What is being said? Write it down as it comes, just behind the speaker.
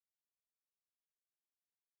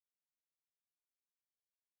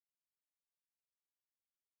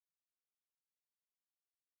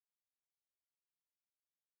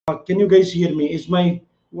Can you guys hear me? Is my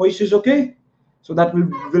voice is okay? So that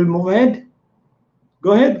will move ahead.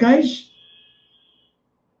 Go ahead, guys.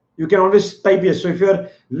 You can always type yes. So if you're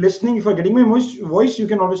listening, if you're getting my voice, you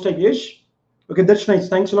can always type yes. Okay, that's nice.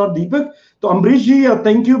 Thanks a lot, Deepak. So Ambrish ji,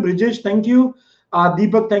 thank you. Brijesh, thank you.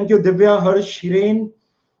 Deepak, thank you. Divya, Harsh, Hiren,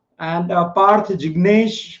 and Parth,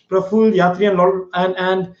 Jignesh, Praful, Yatri,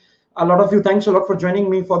 and a lot of you. Thanks a lot for joining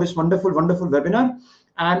me for this wonderful, wonderful webinar.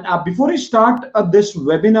 And before I start this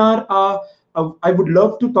webinar, I would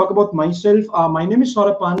love to talk about myself. My name is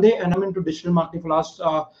Saurabh Pandey, and I'm into digital marketing for last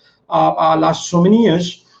so many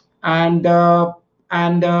years. And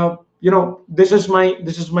you know, this is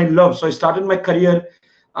my love. So I started my career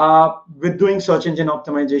with doing search engine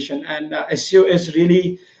optimization, and SEO is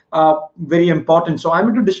really very important. So I'm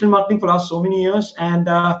into digital marketing for last so many years, and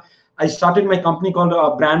I started my company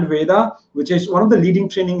called Brand Veda, which is one of the leading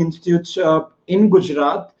training institutes in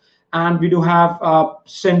Gujarat, and we do have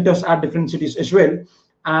centers at different cities as well.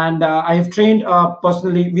 And I have trained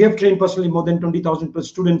personally. We have trained personally more than 20,000 plus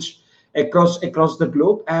students across the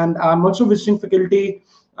globe, and I'm also visiting faculty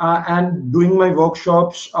and doing my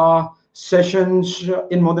workshops sessions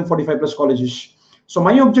in more than 45 plus colleges. So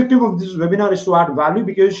my objective of this webinar is to add value,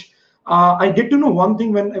 because I get to know one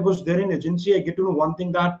thing when I was there in agency. I get to know one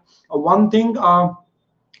thing that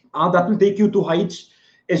that will take you to heights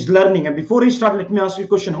is learning. And before I start, let me ask you a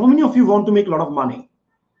question. How many of you want to make a lot of money?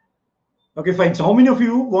 Okay, fine. So how many of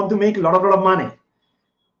you want to make a lot of money?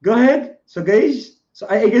 Go ahead. So guys, so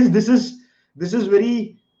I guess this is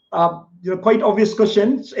very quite obvious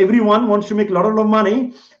question. So everyone wants to make a lot of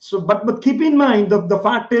money. So but keep in mind the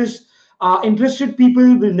fact is interested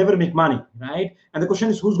people will never make money, right? And the question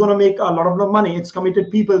is, who's going to make a lot of money? It's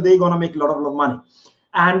committed people. They're going to make a lot of money.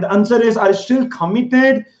 And the answer is, are you still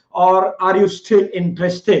committed or are you still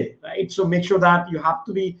interested, right? So make sure that you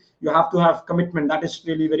have to have commitment. That is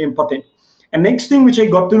really very important. And next thing which I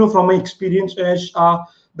got to know from my experience is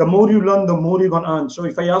the more you learn, the more you're going to earn. So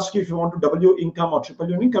if I ask you if you want to double your income or triple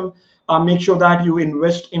your income, make sure that you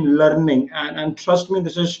invest in learning. And trust me,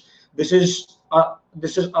 this is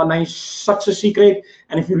a nice success secret.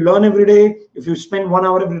 And if you learn every day, if you spend 1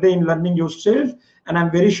 hour every day in learning yourself, and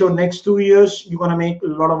I'm very sure next 2 years you're going to make a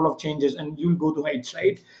lot of changes and you'll go to heights,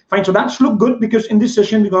 right? Fine. So that's look good, because in this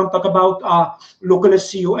session we're going to talk about local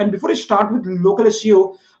SEO. And before I start with local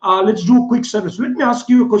SEO, let's do a quick service. Let me ask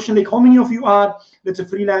you a question, like how many of you are, let's say,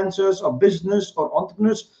 freelancers or business or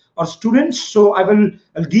entrepreneurs or students? So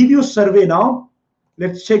I'll give you a survey now.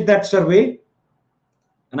 Let's check that survey.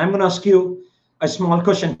 And I'm going to ask you a small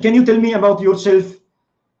question. Can you tell me about yourself?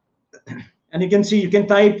 And you can see, you can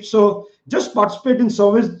type. So just participate in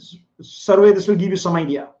survey. This will give you some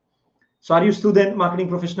idea. So are you student, marketing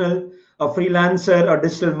professional, a freelancer, a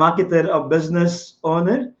digital marketer, a business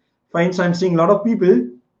owner? Fine. So I'm seeing a lot of people.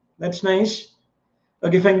 That's nice.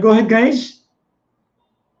 Okay, fine. Go ahead, guys.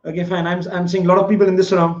 Okay, fine. I'm seeing a lot of people in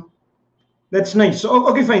this room. That's nice. So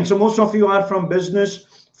okay, fine. So most of you are from business,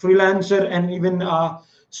 freelancer, and even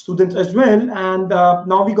students as well. And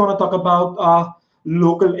now we're going to talk about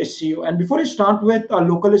local SEO. And before I start with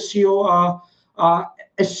local SEO,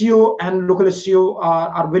 SEO and local SEO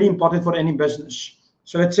are very important for any business.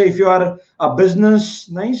 So let's say if you are a business,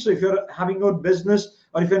 nice. So if you're having your business,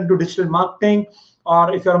 or if you're into digital marketing,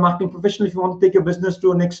 or if you're a marketing professional, if you want to take your business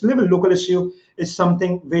to a next level, local SEO is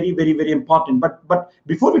something very, very, very important. But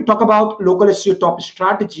before we talk about local SEO top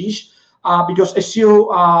strategies, because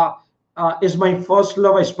SEO is my first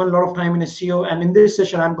love. I spend a lot of time in SEO, and in this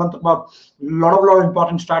session, I'm going to talk about a lot of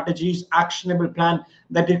important strategies, actionable plan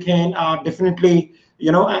that you can definitely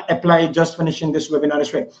apply just finishing this webinar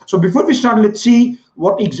as well. So before we start, let's see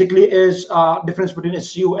what exactly is difference between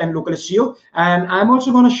SEO and local SEO. And I'm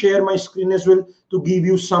also going to share my screen as well to give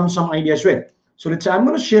you some ideas as well. So let's say I'm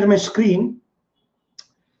going to share my screen,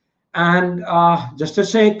 and just a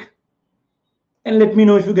sec, and let me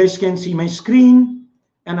know if you guys can see my screen.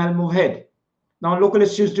 And I'll move ahead. Now, local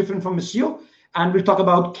SEO is different from SEO, and we'll talk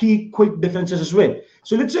about key quick differences as well.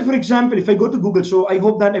 So let's say, for example, if I go to Google, so I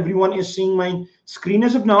hope that everyone is seeing my screen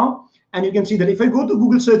as of now, and you can see that if I go to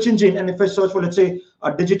Google search engine, and if I search for, let's say,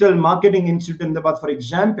 a digital marketing institute in Ahmedabad, for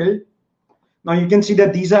example, now you can see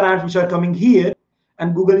that these are ads which are coming here,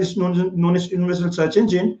 and Google is known as universal search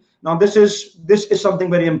engine. Now this is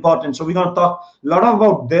something very important. So we're going to talk a lot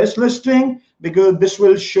about this listing, because this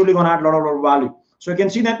will surely going to add a lot of value. So you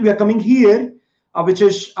can see that we are coming here, which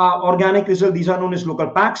is organic result. These are known as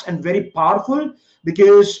local packs, and very powerful,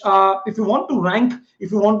 because if you want to rank,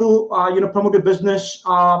 if you want to promote a business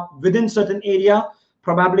within certain area,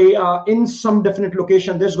 probably in some definite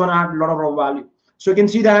location, this is going to add a lot of value. So you can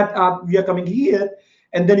see that we are coming here,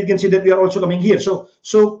 and then you can see that we are also coming here.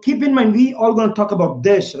 So keep in mind, we all going to talk about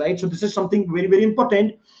this, right? So this is something very, very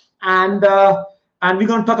important, and we're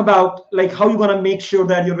going to talk about like how you're going to make sure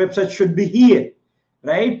that your website should be here,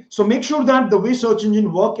 right? So make sure that the way search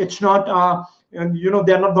engine work, it's not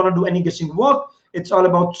they're not going to do any guessing work. It's all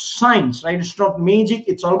about science, right? It's not magic,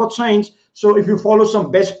 it's all about science. So if you follow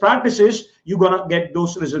some best practices, you're gonna get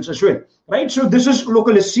those results as well, right? So this is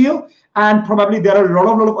local SEO, and probably there are a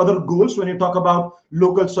lot of other goals when you talk about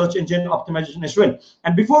local search engine optimization as well.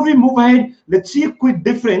 And before we move ahead, let's see a quick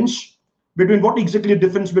difference between what exactly a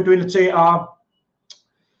difference between, let's say a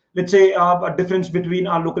difference between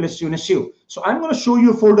our local SEO and SEO. So I'm going to show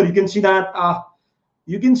you a folder. You can see that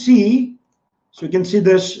you can see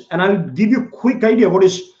this, and I'll give you a quick idea what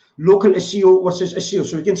is local SEO versus SEO.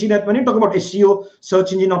 So you can see that when you talk about SEO,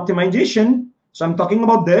 search engine optimization, so I'm talking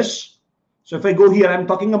about this. So if I go here, I'm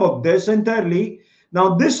talking about this entirely.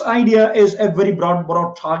 Now this idea is a very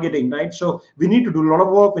broad targeting, right? So we need to do a lot of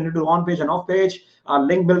work. We need to do on page and off page,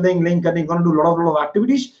 link building, link cutting, going to do a lot of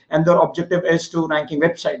activities, and their objective is to ranking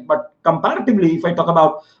website. But comparatively, if I talk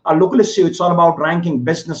about local SEO, it's all about ranking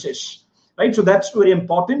businesses, right? So that's very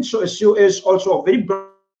important. So SEO is also a very broad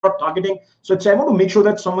targeting. So it's able to make sure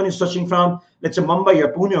that someone is searching from, let's say, Mumbai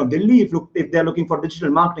or Pune or Delhi. If they're looking for digital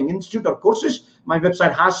marketing institute or courses, my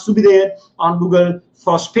website has to be there on Google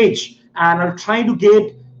first page, and I'll try to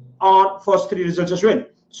get on first 3 results as well.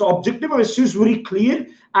 So objective of SEO is very clear,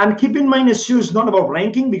 and keep in mind SEO is not about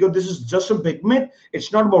ranking, because this is just a big myth.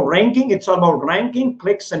 It's not about ranking, it's all about ranking,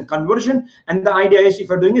 clicks and conversion. And the idea is, if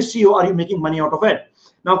you're doing SEO, are you making money out of it?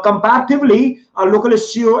 Now comparatively, our local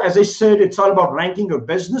SEO, as I said, it's all about ranking your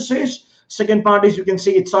businesses. Second part is, you can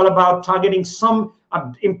see it's all about targeting some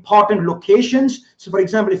important locations. So for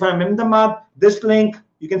example, if I'm in Ahmedabad, this link,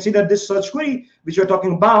 you can see that this search query which we're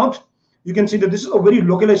talking about, you can see that this is a very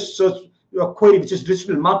localized search query, which is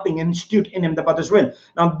Digital Marketing Institute in Ahmedabad as well.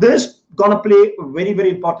 Now this gonna play a very,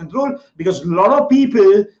 very important role, because a lot of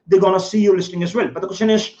people, they're gonna see your listing as well. But the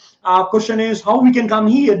question is how we can come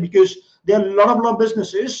here, because there are a lot of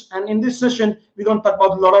businesses, and in this session we're going to talk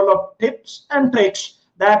about a lot of tips and tricks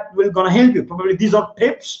that will gonna help you. Probably these are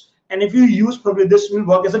tips, and if you use, probably this will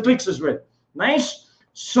work as a tricks as well. Nice.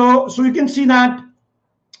 So you can see that.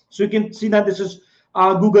 So you can see that this is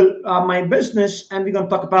Google My Business, and we're going to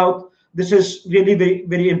talk about, this is really very,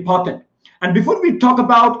 very important. And before we talk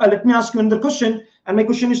about, let me ask you another question. And my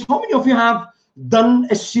question is, how many of you have done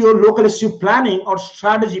SEO, local SEO planning or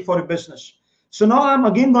strategy for your business? So now I'm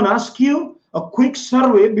again going to ask you a quick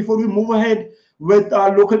survey before we move ahead with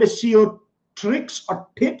local SEO tricks or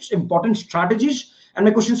tips, important strategies. And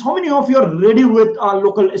my question is, how many of you are ready with our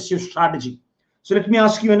local SEO strategy? So let me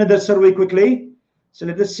ask you another survey quickly. So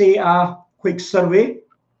let us say a quick survey,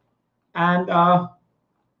 and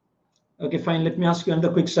okay, fine. Let me ask you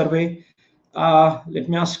another quick survey. Let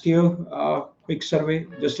me ask you a quick survey.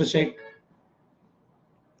 Just a sec.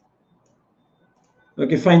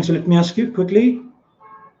 Okay, fine. So let me ask you quickly.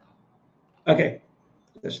 Okay,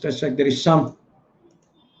 just a sec. There is some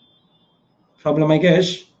problem, I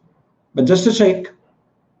guess, but just a sec.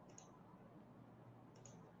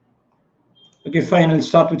 Okay, fine. I'll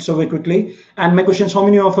start with survey quickly. And my question is, how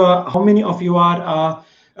many of you are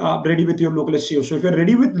ready with your local SEO? So if you're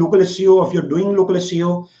ready with local SEO, if you're doing local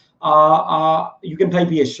SEO, you can type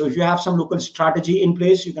yes. So if you have some local strategy in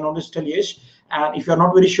place, you can always tell yes. And if you're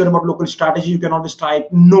not very sure about local strategy, you can always type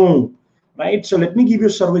no, right? So let me give you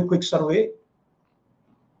a survey, quick survey,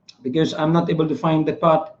 because I'm not able to find that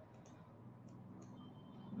part.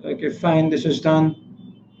 Okay, fine. This is done.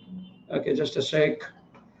 Okay, just a sec.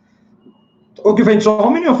 Okay, fine. So how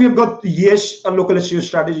many of you have got yes, a local SEO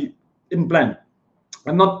strategy in plan?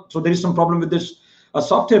 I'm not, so there is some problem with this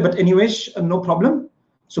software, but anyways, no problem.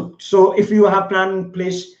 So if you have plan in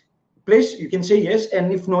place, you can say yes,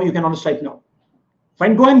 and if no, you can always type no.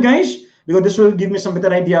 Fine, go ahead, guys, because this will give me some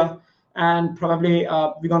better idea, and probably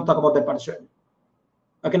we're going to talk about that part as well.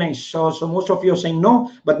 Okay, nice. So most of you are saying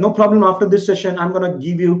no, but no problem. After this session, I'm going to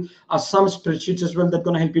give you some spreadsheets as well that's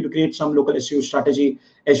going to help you to create some local SEO strategy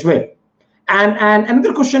as well. And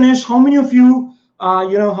another question is, how many of you,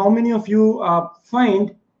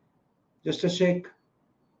 find, just a sec.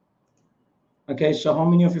 Okay, so how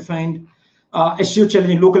many of you find SEO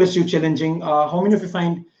challenging, local SEO challenging? How many of you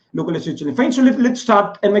find local SEO challenging? Fine. So let's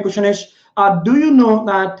start. And my question is, do you know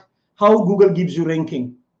that how Google gives you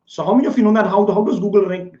ranking? So how many of you know that how does Google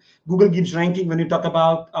rank? Google gives ranking when you talk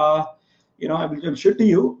about, I will show it to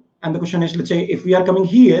you. And the question is, let's say if we are coming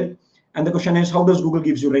here, And the question is, how does Google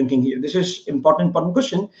gives you ranking here? This is important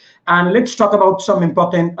question. And let's talk about some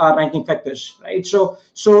important ranking factors, right? So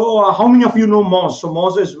how many of you know Moz? So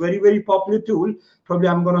Moz is very, very popular tool. Probably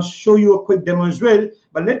I'm going to show you a quick demo as well.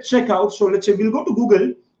 But let's check out. So let's say we'll go to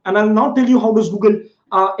Google, and I'll now tell you how does Google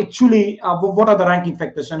actually, what are the ranking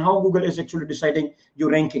factors and how Google is actually deciding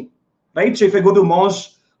your ranking, right? So if I go to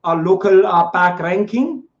Moz local pack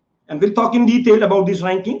ranking, and we'll talk in detail about these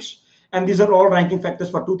rankings. And these are all ranking factors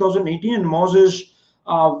for 2018. And Moz is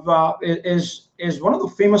one of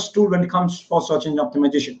the famous tools when it comes for search engine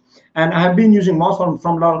optimization. And I have been using Moz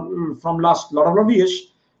from last lot of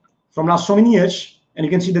years, from last so many years. And you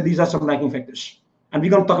can see that these are some ranking factors. And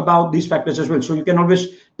we're going to talk about these factors as well. So you can always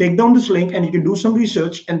take down this link and you can do some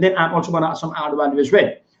research. And then I'm also going to add some add value as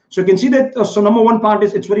well. So you can see that, so number one part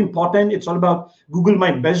is it's very important. It's all about Google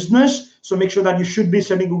My Business. So make sure that you should be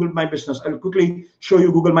setting Google My Business. I'll quickly show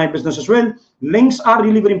you Google My Business as well. Links are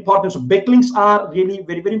really very important. So backlinks are really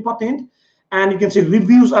very, very important. And you can see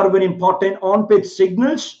reviews are very important. On-page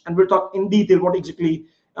signals, and we'll talk in detail what exactly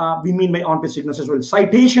we mean by on-page signals as well.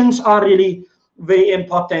 Citations are really very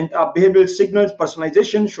important. Behavioral signals,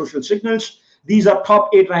 personalization, social signals. These are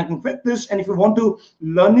top 8 ranking factors. And if you want to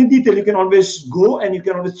learn in detail, you can always go and you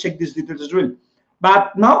can always check these details as well.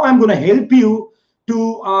 But now I'm going to help you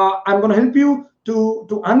to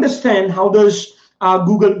understand how does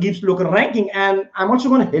Google gives local ranking, and I'm also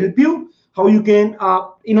going to help you how you can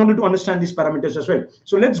in order to understand these parameters as well.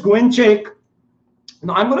 So let's go and check.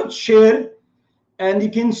 Now I'm going to share, and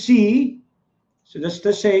you can see. So just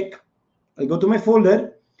a sec. I'll go to my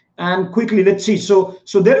folder. And quickly, let's see. So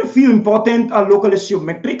there are a few important local SEO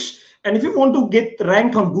metrics. And if you want to get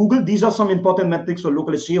ranked on Google, these are some important metrics for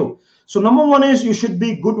local SEO. So number one is you should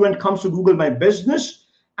be good when it comes to Google My Business.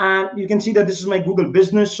 And you can see that this is my Google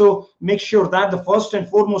Business. So make sure that the first and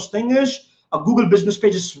foremost thing is a Google Business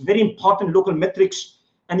page is very important local metrics.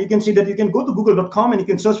 And you can see that you can go to google.com and you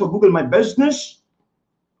can search for Google My Business.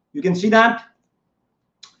 You can see that.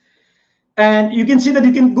 And you can see that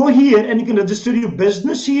you can go here and you can register your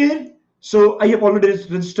business here. So I have already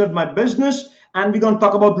registered my business, and we're going to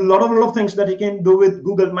talk about a lot of things that you can do with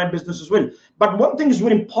Google My Business as well. But one thing is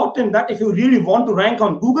very important, that if you really want to rank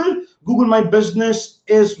on Google, Google My Business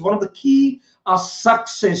is one of the key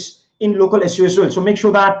success in local SEO as well. So make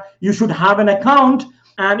sure that you should have an account.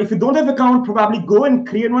 And if you don't have an account, probably go and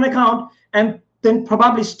create one account and then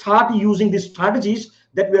probably start using these strategies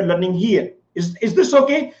that we are learning here. Is this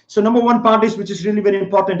okay? So number one part is, which is really very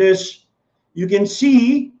important, is you can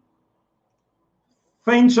see,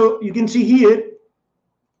 fine. So you can see here,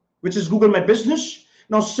 which is Google My Business.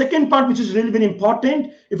 Now, second part, which is really very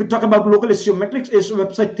important, if we talk about local SEO metrics, is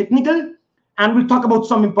website technical. And we'll talk about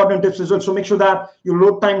some important tips as well. So make sure that your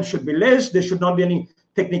load time should be less. There should not be any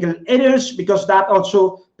technical errors, because that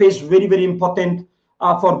also is very, very important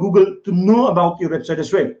for Google to know about your website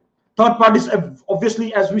as well. Third part is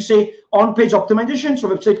obviously, as we say, on-page optimization. So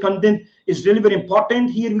website content is really very important.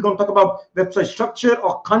 Here we're going to talk about website structure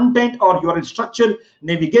or content or URL structure,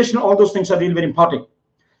 navigation. All those things are really very important.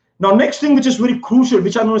 Now, next thing, which is very crucial,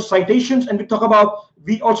 which are known as citations, and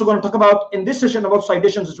we also going to talk about in this session about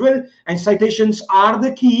citations as well. And citations are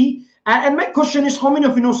the key. And my question is, how many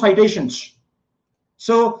of you know citations?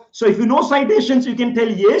 So if you know citations, you can tell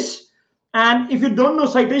yes. And if you don't know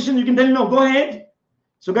citations, you can tell no. Go ahead.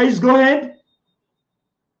 So guys, go ahead.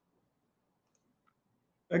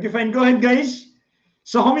 Okay, fine. Go ahead, guys.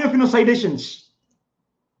 So how many of you know citations?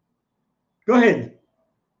 Go ahead.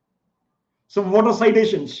 So what are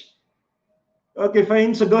citations? Okay,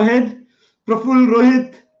 fine. So go ahead. Praful,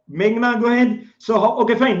 Rohit, Meghna, go ahead. So,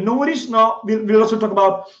 okay, fine. No worries. Now, we'll also talk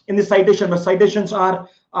about in the citation, but citations are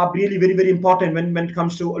really very, very important when it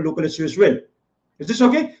comes to a local SEO as well. Is this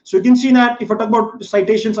okay? So you can see that if I talk about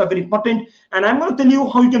citations are very important, and I'm going to tell you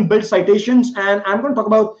how you can build citations, and I'm going to talk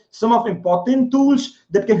about some of important tools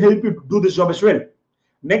that can help you do this job as well.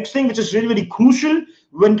 Next thing, which is really very crucial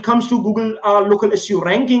when it comes to Google local SEO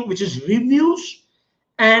ranking, which is reviews,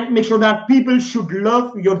 and make sure that people should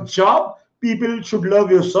love your job, people should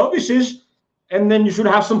love your services, and then you should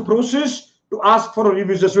have some process to ask for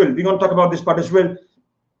reviews as well. We're going to talk about this part as well.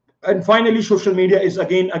 And finally, social media is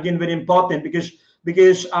again very important, because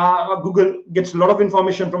Google gets a lot of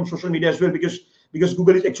information from social media as well, because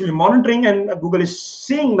Google is actually monitoring, and Google is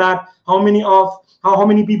seeing that how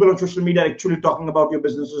many people on social media are actually talking about your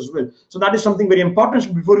business as well. So that is something very important.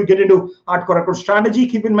 So before you get into hardcore strategy,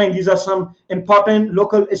 keep in mind these are some important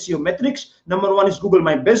local SEO metrics. Number one is Google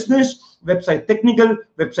My Business, website technical,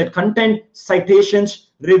 website content,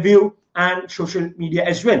 citations, review, and social media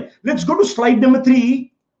as well. Let's go to slide number 3.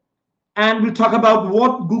 And we'll talk about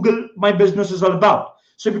what Google My Business is all about.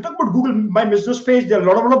 So if you talk about Google My Business page, there are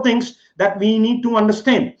a lot of things that we need to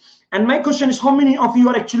understand. And my question is, how many of you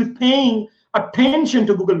are actually paying attention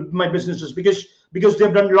to Google My Businesses? Because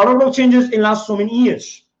they've done a lot of changes in last so many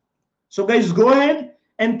years. So guys, go ahead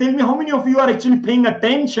and tell me how many of you are actually paying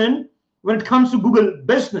attention when it comes to Google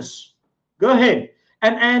Business. Go ahead.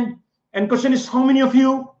 And question is, how many of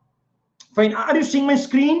you, fine, are you seeing my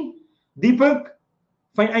screen? Deepak,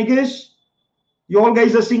 fine, I guess you all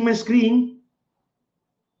guys are seeing my screen.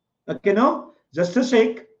 Okay, no, just a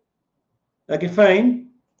sec. Okay, fine,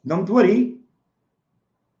 don't worry.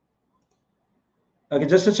 Okay,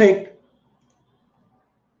 just a sec.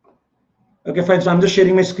 Okay, fine, so I'm just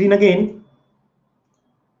sharing my screen again.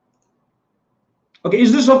 Okay,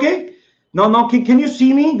 is this okay? Now, can you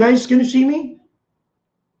see me, guys? Can you see me?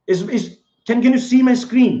 Can you see my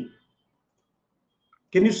screen?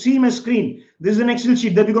 Can you see my screen? This is an Excel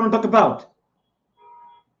sheet that we're going to talk about.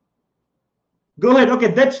 Go ahead. Okay,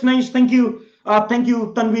 that's nice. Thank you. Thank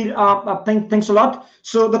you, Tanvir. Thanks a lot.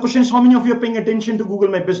 So the question is, how many of you are paying attention to Google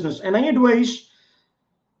My Business? And I advise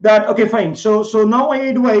that, okay, fine. So now I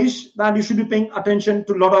advise that you should be paying attention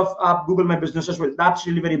to a lot of Google My Business as well. That's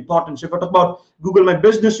really very important. So if I talk about Google My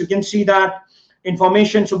Business, you can see that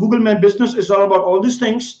information. So Google My Business is all about all these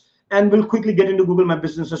things, and we'll quickly get into Google My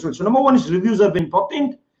Business as well. So number one is reviews are very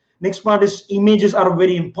important. Next part is images are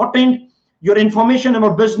very important. Your information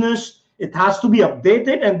about business, it has to be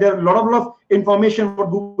updated, and there are a lot of information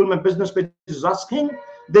about Google My Business page is asking.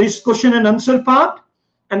 There is question and answer part,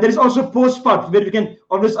 and there is also post part where you can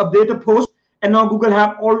always update a post. And now Google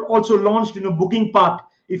have also launched booking part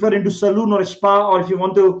if you're into salon or a spa, or if you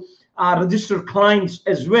want to register clients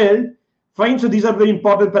as well. Fine. So these are very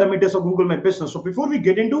important parameters of Google My Business. So before we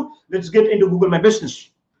get into, let's get into Google My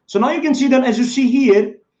Business. So now you can see that, as you see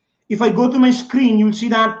here, if I go to my screen, you'll see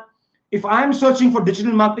that if I'm searching for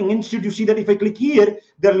Digital Marketing Institute, you see that if I click here,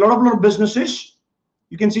 there are a lot of businesses.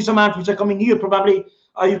 You can see some ads which are coming here. Probably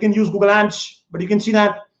you can use Google Ads, but you can see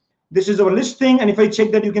that this is our listing. And if I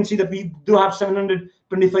check that, you can see that we do have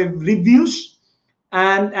 725 reviews,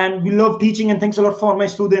 and we love teaching, and thanks a lot for my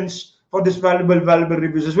students for this valuable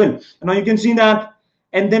reviews as well. And now you can see that,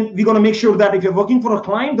 and then we're going to make sure that if you're working for a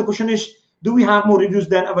client, the question is, do we have more reviews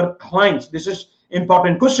than our clients? This is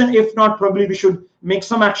important question. If not, probably we should make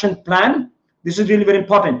some action plan. This is really very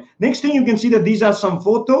important. Next thing, you can see that these are some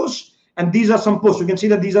photos, and these are some posts. You can see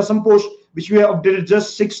that these are some posts which we have updated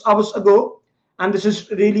just 6 hours ago, and this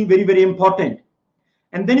is really very, very important.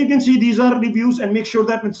 And then you can see these are reviews, and make sure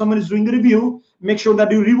that when someone is doing a review, make sure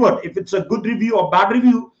that you revert. If it's a good review or bad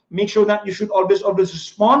review, make sure that you should always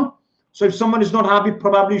respond. So if someone is not happy,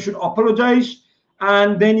 probably you should apologize,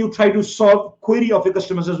 and then you try to solve query of your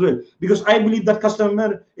customers as well, because I believe that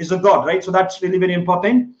customer is a god, right? So that's really very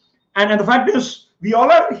important. And the fact is, we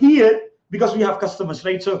all are here because we have customers,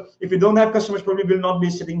 right? So if you don't have customers, probably will not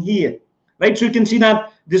be sitting here, right? So you can see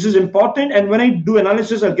that this is important. And when I do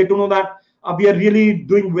analysis, I'll get to know that we are really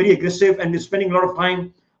doing very aggressive and spending a lot of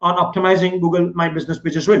time on optimizing Google My Business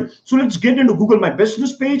page as well. So let's get into Google My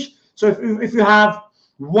Business page. So if you have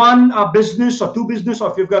one business or two business,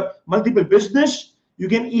 or if you've got multiple business, you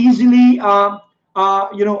can easily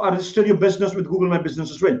register your business with Google My Business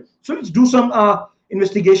as well. So let's do some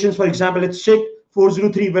investigations. For example, let's check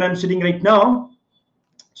 403 where I'm sitting right now.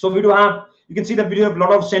 So we do have, you can see that we do have a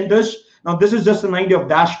lot of centers. Now this is just an idea of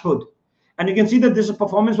dashboard, and you can see that this is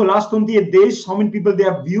performance for last 28 days. How many people they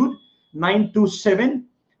have viewed? 927.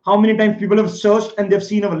 How many times people have searched and they've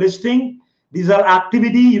seen our listing? These are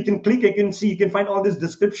activity. You can click, you can see, you can find all these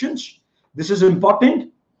descriptions. This is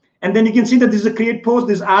important. And then you can see that this is a create post,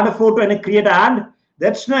 this add a photo and a create ad.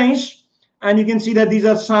 That's nice. And you can see that these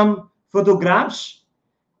are some photographs,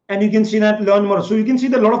 and you can see that learn more. So you can see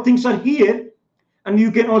that a lot of things are here, and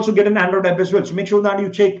you can also get an Android app as well. So make sure that you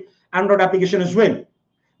check Android application as well.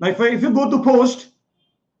 Now, if you go to post,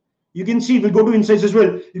 you can see, we'll go to insights as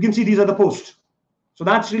well. You can see these are the posts. So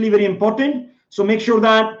that's really very important. So make sure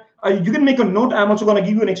that you can make a note. I'm also going to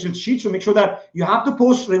give you an Excel sheet. So make sure that you have to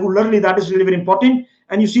post regularly. That is really very important.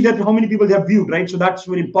 And you see that how many people they have viewed, right? So that's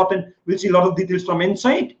very important. We'll see a lot of details from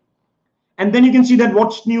inside. And then you can see that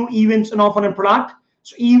what's new, events and offer and product.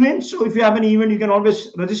 So events. So if you have an event, you can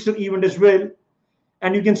always register event as well.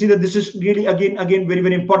 And you can see that this is really, again, very,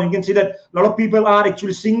 very important. You can see that a lot of people are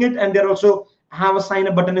actually seeing it, and they also have a sign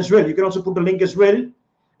up button as well. You can also put a link as well,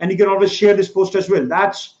 and you can always share this post as well.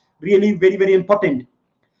 That's really very, very important.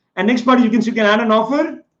 And next part, you can add an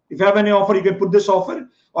offer. If you have any offer, you can put this offer.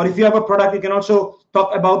 Or if you have a product, you can also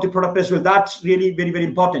talk about the product as well. That's really very, very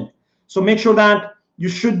important. So make sure that you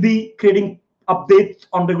should be creating updates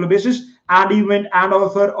on regular basis, add event, add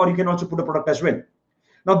offer, or you can also put a product as well.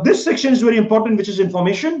 Now this section is very important, which is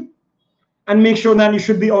information, and make sure that you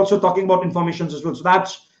should be also talking about informations as well. So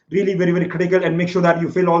that's really very, very critical, and make sure that you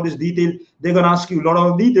fill all this detail. They're going to ask you a lot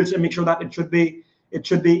of details, and make sure that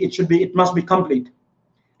it must be complete.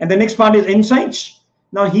 And the next part is insights.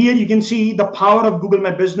 Now here you can see the power of Google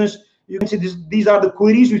My Business. You can see these are the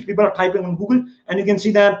queries which people are typing on Google, and you can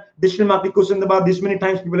see that digital marketing question about this many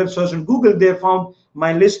times people have searched on Google. They found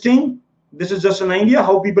my listing. This is just an idea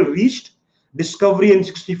how people reached discovery in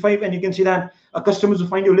 65, and you can see that customers will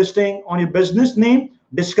find your listing on your business name,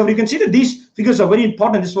 discovery. You can see that these figures are very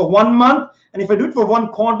important. This is for 1 month, and if I do it for 1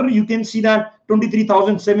 quarter, you can see that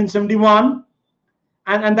 23,771,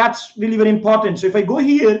 and that's really very important. So if I go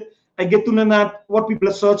here, I get to know that what people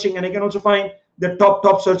are searching, and I can also find the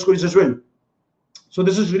top search queries as well. So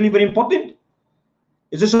this is really very important.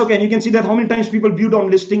 Is this okay? And you can see that how many times people viewed on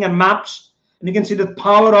listing and maps, and you can see the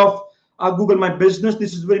power of Google My Business.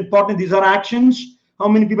 This is very important. These are actions. How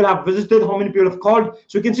many people have visited, how many people have called.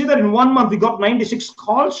 So you can see that in 1 month we got 96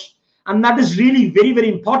 calls, and that is really very, very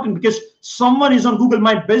important, because someone is on Google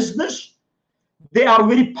My Business. They are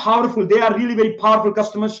very powerful. They are really very powerful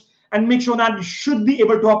customers, and make sure that you should be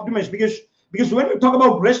able to optimize, because when we talk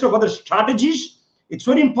about rest of other strategies, it's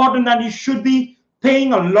very important that you should be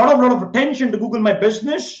paying a lot of attention to Google My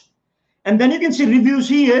Business. And then you can see reviews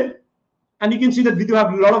here, and you can see that we do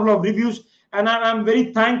have a lot of reviews, and I'm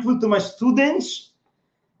very thankful to my students.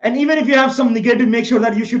 And even if you have some negative, make sure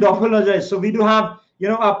that you should apologize. So we do have,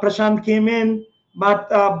 Prashant came in, but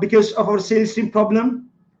because of our sales team problem,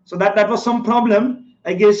 so that was some problem.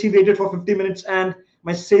 I guess he waited for 50 minutes, and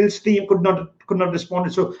my sales team could not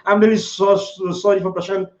respond. So I'm really so sorry for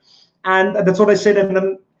Prashant, and that's what I said.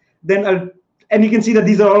 And then and you can see that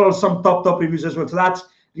these are all some top reviews as well. So that's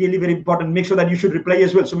really very important. Make sure that you should reply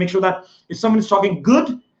as well. So make sure that if someone is talking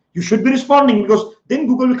good, you should be responding, because then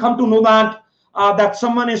Google will come to know that that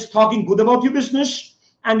someone is talking good about your business,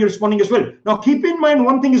 and you're responding as well. Now keep in mind,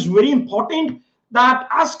 one thing is very important, that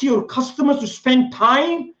ask your customers to spend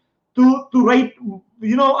time to write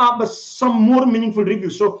some more meaningful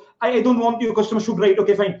reviews. So I don't want your customers to write,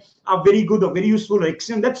 okay, fine, very good or very useful or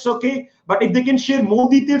excellent, that's okay, but if they can share more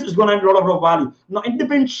details, it's going to add a lot of value. Now it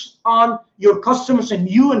depends on your customers and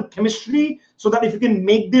you and chemistry, so that if you can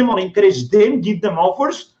make them or encourage them, give them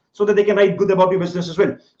offers, so that they can write good about your business as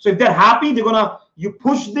well. So if they're happy, you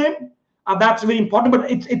push them. That's very important, but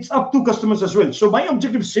it's up to customers as well. So my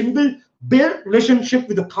objective is simple: build relationship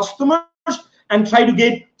with the customers and try to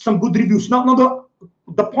get some good reviews. Now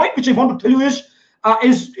the point which I want to tell you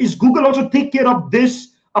is Google also take care of this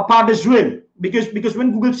part as well, because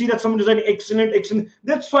when Google see that someone is writing excellent,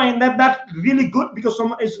 that's fine, that's really good, because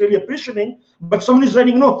someone is really appreciating. But someone is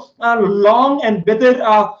writing long and better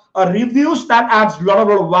reviews, that adds a lot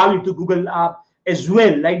of value to Google as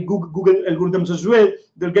well, like Google algorithms as well.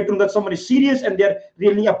 They'll get to know that someone is serious and they're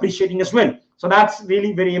really appreciating as well. So that's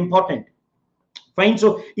really very important. Fine.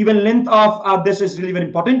 So even length of this is really very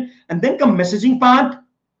important. And then come messaging part.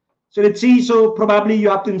 So let's see. So probably you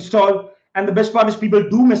have to install, and the best part is people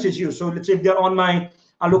do message you. So let's say if they're on my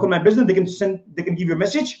local My Business, they can give you a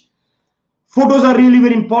message. Photos are really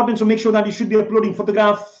very important. So make sure that you should be uploading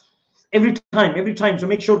photograph every time. So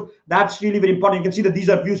make sure that's really very important. You can see that these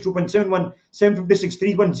are views: 2.71, 756,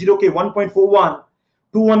 3.0K, 1.41,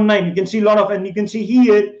 219. You can see a lot of, and you can see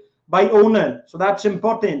here by owner. So that's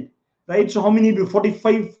important, right? So how many views?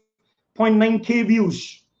 45.9K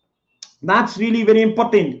views. That's really very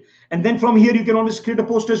important. And then from here, you can always create a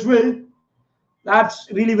post as well. That's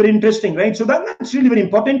really very interesting, right? So that's really very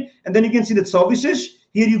important. And then you can see that services.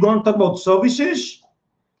 Here you're going to talk about services,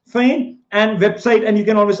 fine, and website, and you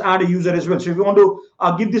can always add a user as well. So if you want to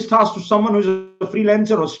give this task to someone who's a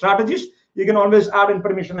freelancer or strategist, you can always add in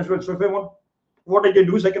permission as well. So if I want, what I can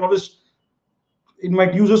do is I can always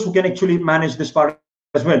invite users who can actually manage this part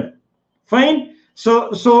as well. Fine.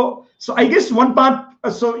 So I guess one part,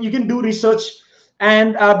 so you can do research,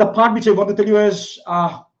 and the part which I want to tell you is,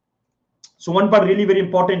 so one part really very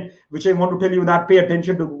important, which I want to tell you, that pay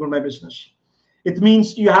attention to Google My Business. It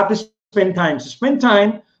means you have to spend time. So spend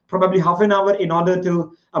time, probably half an hour, in order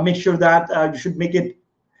to make sure that you should make it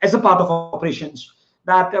as a part of operations.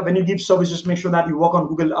 That when you give services, make sure that you work on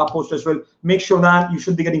Google Post as well. Make sure that you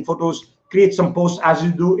should be getting photos, create some posts as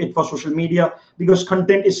you do it for social media, because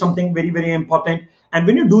content is something very, very important. And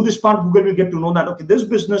when you do this part, Google will get to know that, okay, this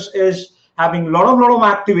business is having a lot of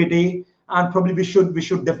activity, and probably we should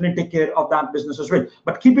definitely take care of that business as well.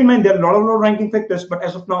 But keep in mind, there are a lot of ranking factors, but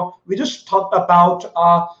as of now, we just talked about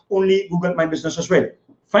only Google My Business as well.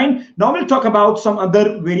 Fine. Now we'll talk about some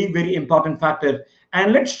other very, very important factor.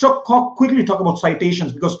 And let's quickly talk about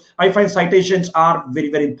citations, because I find citations are very,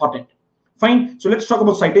 very important. Fine. So let's talk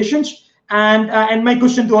about citations. And my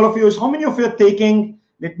question to all of you is, how many of you are taking?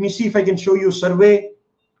 Let me see if I can show you a survey.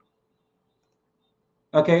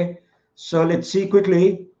 Okay. So let's see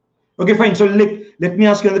quickly. Okay, fine. So let me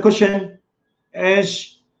ask you another question.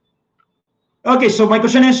 Okay, so my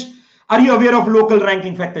question is, are you aware of local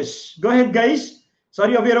ranking factors? Go ahead, guys. So are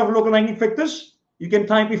you aware of local ranking factors? You can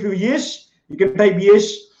type if you yes, you can type yes,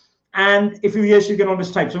 and if you yes, you can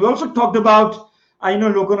always type. So we also talked about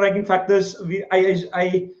local ranking factors.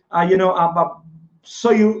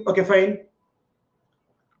 So you okay, fine.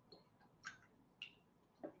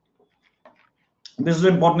 This is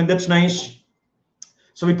important. That's nice.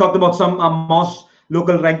 So we talked about some most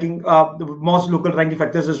local ranking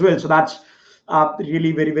factors as well. So that's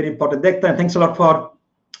really very, very important. Thanks a lot for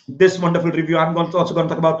this wonderful review. I'm also going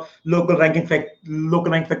to talk about local ranking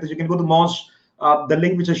factors. You can go to Moz, the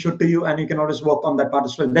link which I showed to you, and you can always work on that part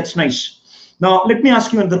as well. That's nice. Now let me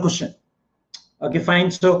ask you another question. Okay,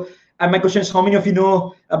 fine. So my question is, how many of you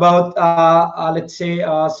know about let's say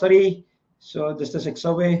sorry. So just a sec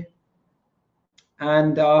survey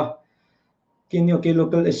and. Okay,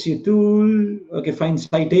 local SEO tool. Okay, fine.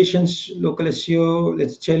 Citations, local SEO.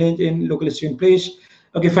 Let's challenge in local SEO in place.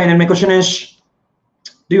 Okay, fine. And my question is,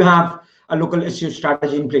 do you have a local SEO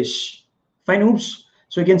strategy in place? Fine. Oops.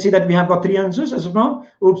 So you can see that we have got 3 answers as of now.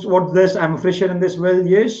 Oops, what's this? I'm a fresher in this. Well,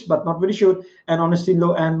 yes, but not very sure. And honestly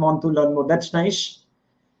low and want to learn more. That's nice.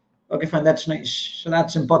 Okay, fine. That's nice. So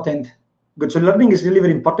that's important. Good. So learning is really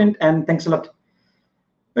very important. And thanks a lot.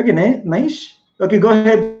 Okay, nice. Okay, go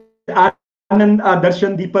ahead. Anand,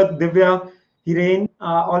 Darshan, Deepak, Divya, Hiren,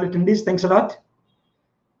 all attendees, thanks a lot.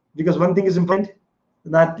 Because one thing is important,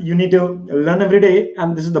 that you need to learn every day,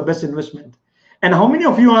 and this is the best investment. And how many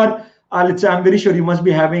of you are, let's say, I'm very sure you must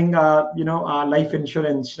be having, life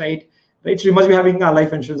insurance, right? So you must be having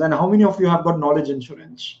life insurance. And how many of you have got knowledge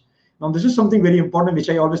insurance? Now, this is something very important, which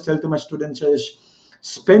I always tell to my students is,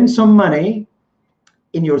 spend some money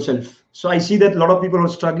in yourself. So I see that a lot of people are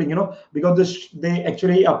struggling, because they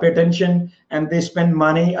actually pay attention and they spend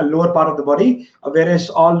money a lower part of the body, whereas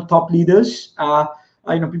all top leaders,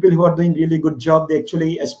 people who are doing really good job, they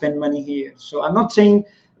actually spend money here. So I'm not saying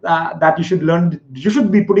that you should learn. You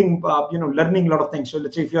should be putting, learning a lot of things. So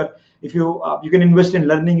let's say if you can invest in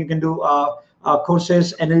learning, you can do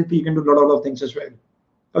courses, NLP, you can do a lot of things as well.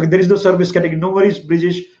 Okay, there is no service category. No worries,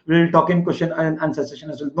 Brijesh. We'll talk in question and answer session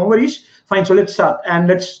as well. No worries. Fine. So let's start and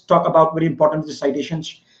let's talk about very important the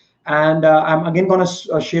citations. And I'm again gonna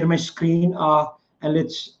share my screen and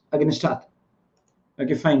let's again start.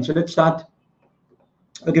 Okay, fine. So let's start.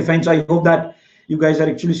 Okay, fine. So I hope that you guys are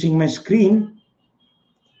actually seeing my screen.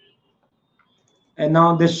 And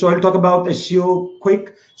now this. So I'll talk about SEO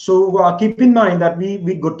quick. So keep in mind that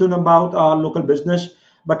we got to know about local business.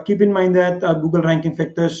 But keep in mind that Google ranking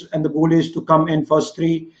factors, and the goal is to come in first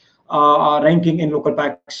 3 ranking in local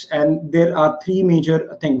packs. And there are 3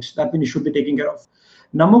 major things that we should be taking care of.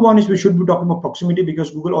 Number 1 is we should be talking about proximity,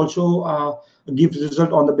 because Google also gives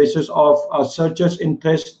result on the basis of searchers'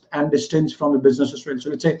 interest and distance from the business as well.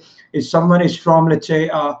 So let's say if someone is from, let's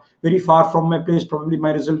say, very far from my place, probably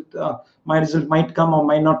my result might come or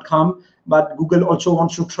might not come. But Google also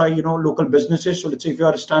wants to try, local businesses. So let's say if you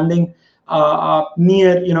are standing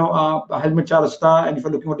near Helmut Charasta, and if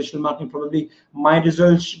you're looking for digital marketing, probably my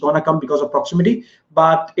results gonna come because of proximity.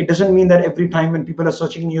 But it doesn't mean that every time when people are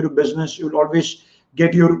searching near your business, you'll always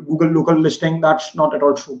get your Google local listing. That's not at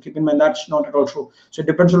all true. Keep in mind, that's not at all true. So it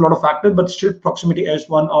depends on a lot of factors, but still proximity is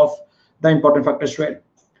one of the important factors as well.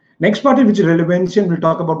 Next part is which is relevancy, and we'll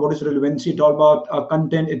talk about what is relevancy. It's all about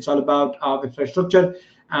content. It's all about website structure,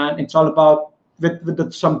 and it's all about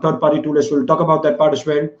with some third-party tools. We'll talk about that part as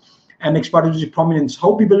well. And next part is prominence,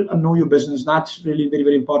 how people know your business. That's really very,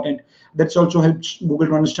 very important. That's also helps Google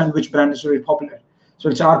to understand which brand is very popular. So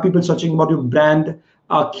it's, are people searching about your brand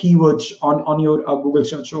keywords on your Google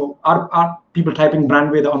search? So are people typing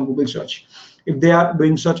brandware on Google search? If they are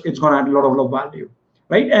doing search, it's going to add a lot of value,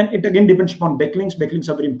 right? And it again depends upon backlinks. Backlinks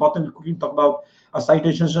are very important. We quickly talk about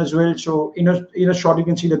citations as well. So in a short, you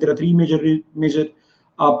can see that there are 3 major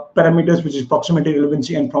parameters, which is proximity,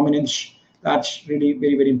 relevancy, and prominence. That's really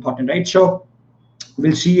very, very important, right? So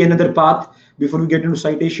we'll see another path before we get into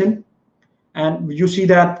citation. And you see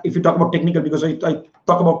that if you talk about technical, because I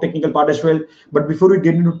talk about technical part as well. But before we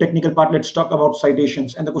get into technical part, let's talk about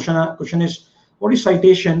citations. And the question is, what is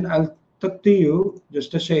citation? I'll talk to you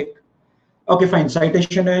just a sec. Okay, fine.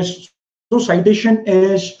 Citation is, so citation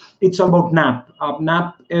is, it's all about NAP.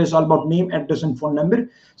 NAP is all about name, address, and phone number.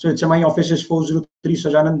 So it's my office is 403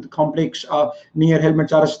 Sajanand Complex near Helmut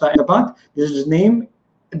Charasta, Ahmedabad. This is name,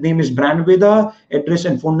 name is Brand Veda, address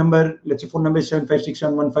and phone number, let's say phone number is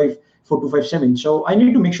 75671154257. So I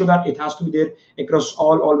need to make sure that it has to be there across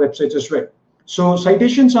all websites as well. So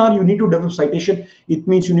citations are, you need to develop citation. It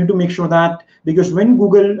means you need to make sure that, because when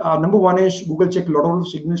Google, number one is Google check a lot of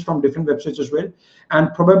signals from different websites as well.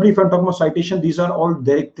 And probably if I'm talking about citation, these are all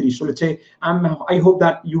directories. So let's say, I hope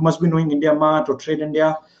that you must be knowing India Mart or Trade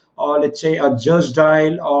India, or let's say a Just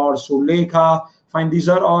Dial or Sulekha. Fine, these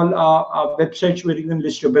are all websites where you can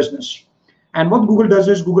list your business. And what Google does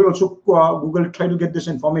is Google also Google try to get this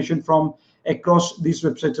information from across these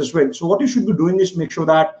websites as well. So what you should be doing is make sure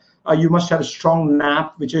that you must have a strong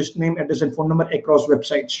NAP, which is name, address, and phone number across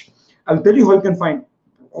websites. I'll tell you how you can find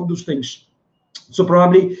all those things. So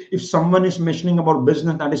probably if someone is mentioning about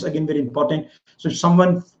business, that is again very important. So if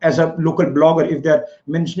someone as a local blogger, if they're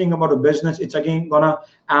mentioning about a business, it's again gonna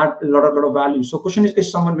add a lot of value. So question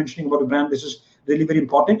is someone mentioning about a brand? This is really very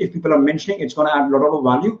important. If people are mentioning, it's gonna add a lot of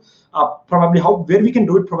value. Probably where we can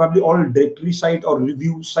do it, probably all directory site or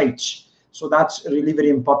review sites. So that's really very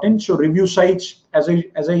important. So review sites, as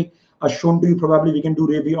I shown to you, probably we can do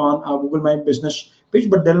review on Google My Business page,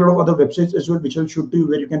 but there are a lot of other websites as well which I'll show to you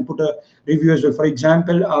where you can put a review as well. For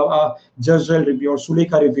example, Just Dial review or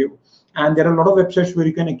Sulekha review. And there are a lot of websites where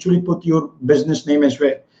you can actually put your business name as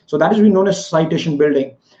well. So that is known as citation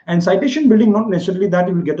building. And citation building, not necessarily that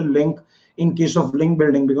you will get a link in case of link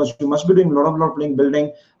building, because you must be doing a lot of link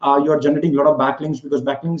building. You are generating a lot of backlinks, because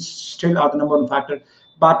backlinks still are the number one factor.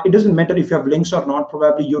 But it doesn't matter if you have links or not,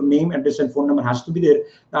 probably your name, address, and phone number has to be there.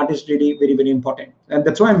 That is really very, very important. And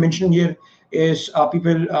that's why I'm mentioning here is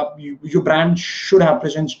your brand should have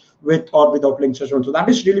presence with or without links as well. So that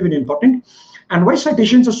is really very important. And why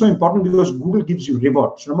citations are so important? Because Google gives you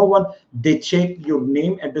rewards. Number one, they check your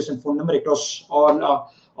name, address, and phone number across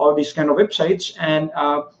all these kind of websites, and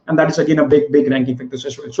that is again a big ranking factor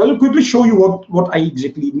as well. So I'll quickly show you what I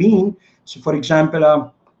exactly mean. So for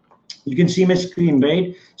example, you can see my screen,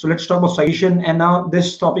 right? So let's talk about citation. And now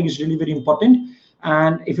this topic is really very important.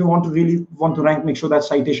 And if you really want to rank, make sure that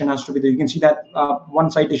citation has to be there. You can see that one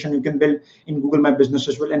citation you can build in Google My Business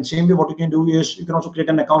as well. And same way, what you can do is you can also create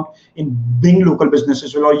an account in Bing Local Business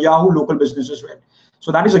as well, or Yahoo Local Business as well.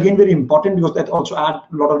 So that is again very important, because that also adds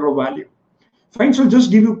a lot of value. Fine, so I'll just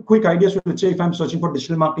give you a quick idea. So let's say if I'm searching for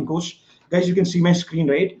digital marketing course, guys, you can see my screen,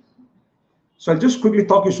 right? So I'll just quickly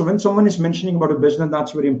talk you. So when someone is mentioning about a business,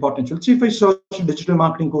 that's very important. So let's see if I search digital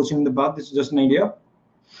marketing course in the bar. This is just an idea.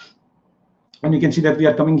 And you can see that we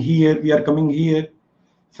are coming here.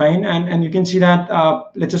 Fine. And you can see that,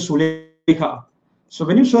 let's say Sulekha. So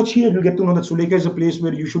when you search here, you'll get to know that Sulekha is a place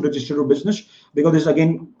where you should register your business, because this is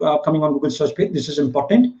again coming on Google search page. This is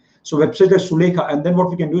important. So website is Sulekha. And then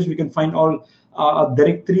what we can do is we can find all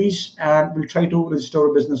directories, and we'll try to register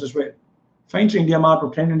our business as well. Fine, so India Mart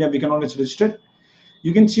or Trend India, we can always register.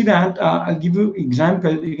 You can see that, I'll give you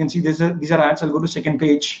example. You can see these are ads. I'll go to second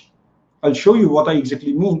page. I'll show you what I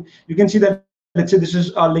exactly mean. You can see that, let's say this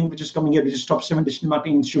is our link which is coming here, which is top 7 digital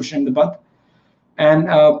marketing institutions in the Bud. And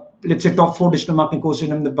let's say top 4 digital marketing courses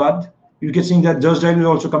in the Bud. You can see that Just Dial is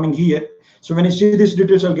also coming here. So when I see these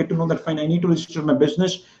details, I'll get to know that fine, I need to register my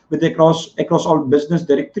business with across all business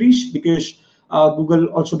directories, because Google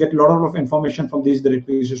also get a lot of information from these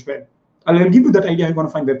directories as well. I'll give you that idea how you're going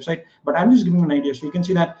to find website, but I'm just giving you an idea. So you can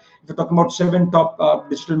see that if you're talking about 7 top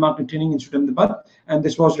digital marketing training institute in the Bud, and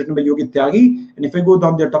this was written by Yogi Tyagi. And if I go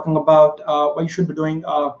down, they're talking about why you should be doing,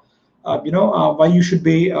 why you should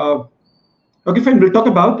be. Okay, fine. We'll talk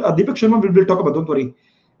about Deepak Sharma. We'll talk about. Don't worry,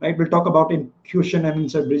 right? We'll talk about in question and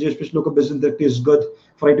answer bridges, which local business that is good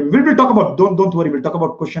for it. We'll talk about. Don't worry. We'll talk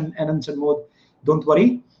about question and answer mode. Don't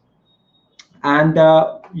worry. And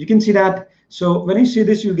you can see that. So when I see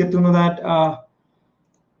this, you get to know that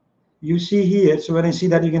you see here. So when I see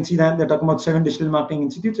that, you can see that they're talking about 7 digital marketing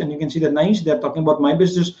institutes, and you can see that nice. They're talking about my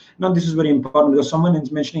business. Now this is very important, because someone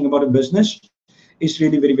is mentioning about a business is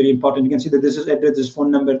really very important. You can see that this is address, this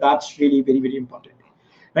phone number. That's really very important,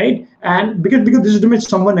 right? And because this is to meet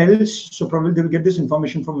someone else, so probably they will get this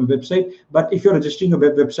information from a website. But if you're registering a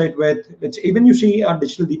website with, let's say, even you see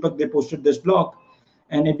Digital Deepak, they posted this blog.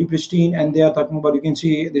 And Eddie Pristine, and they are talking about, you can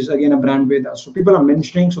see this again a brand Veda. So people are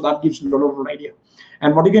mentioning, so that gives a lot of idea.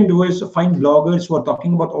 And what you can do is find bloggers who are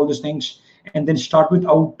talking about all these things, and then start with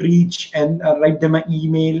outreach and write them an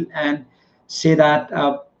email and say that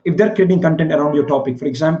if they're creating content around your topic. For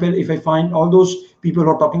example, if I find all those people who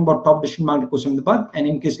are talking about top digital marketing course in the Bud, and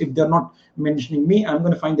in case if they're not mentioning me, I'm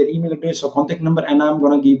going to find their email address or contact number, and I'm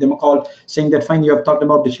going to give them a call saying that fine, you have talked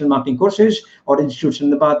about digital marketing courses or institutes in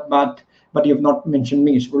the Bud, but you have not mentioned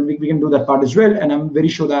me. So we can do that part as well, and I'm very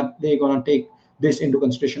sure that they're going to take this into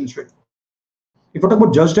consideration as well. If I talk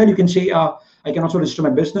about Just Dial, you can see I can also register my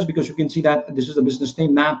business, because you can see that this is the business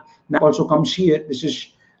name. NAP also comes here. This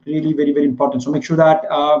is really very, very important. So make sure that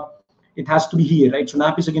it has to be here, right? So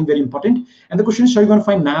NAP is again very important. And the question is, how are you going to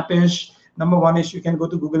find NAP? Is number one is you can go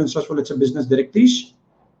to Google and search for, let's say, business directories.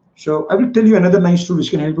 So I will tell you another nice tool which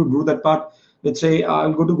can help you do that part. Let's say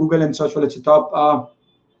I'll go to Google and search for, let's say, top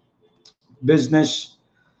business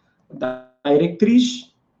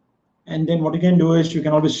directories. And then what you can do is you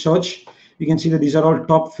can always search. You can see that these are all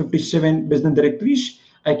top 57 business directories.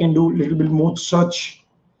 I can do a little bit more search.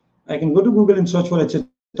 I can go to Google and search for, let's say,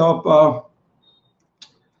 top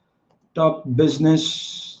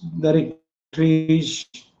business directories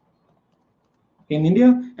in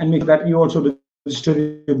India, and make that you also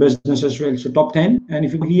register your business as well. So top 10, and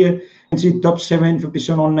if you go here, you can see top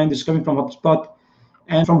 757 online. This is coming from HubSpot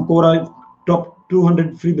and from Quora. Top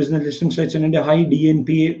 200 free business listing sites in India, high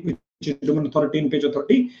DNPA, which is domain authority and page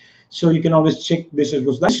authority. So you can always check this as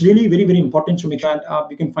well. That's really very, very important. So make sure that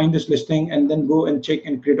you can find this listing and then go and check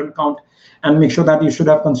and create an account, and make sure that you should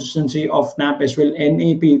have consistency of NAP as well.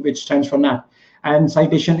 NAP, which stands for NAP, and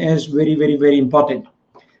citation is very, very, very important.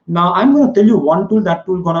 Now I'm going to tell you one tool. That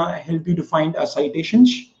tool gonna help you to find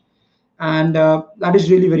citations, and that is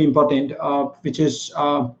really very important, which is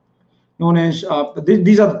known as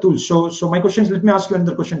these are the tools. So my question is, let me ask you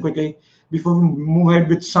another question quickly before we move ahead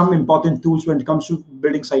with some important tools when it comes to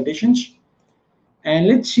building citations. And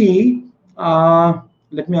let's see,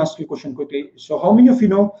 let me ask you a question quickly. So how many of you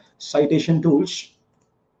know citation tools?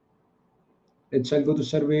 Let's go to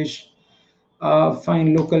surveys,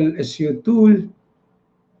 find local SEO tool.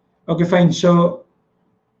 Okay, fine. So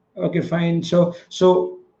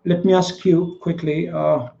let me ask you quickly.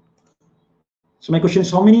 So my question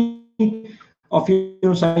is, how many of you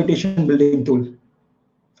know citation building tool?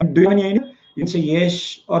 Do you have any idea? You can say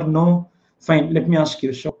yes or no. Fine. Let me ask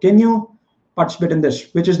you. So can you participate in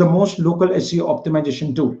this? Which is the most local SEO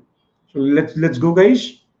optimization tool? So let's go,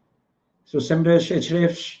 guys. So SEMrush,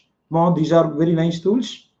 Ahrefs, more. These are very nice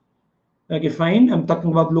tools. Okay, fine. I'm talking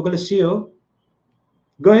about local SEO.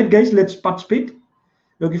 Go ahead, guys. Let's participate.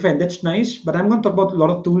 Okay, fine. That's nice. But I'm going to talk about a lot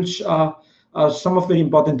of tools. Some of very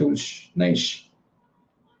important tools. Nice.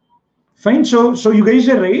 Fine. So you guys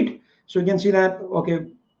are right. So you can see that. Okay.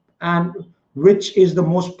 And which is the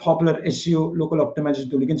most popular SEO local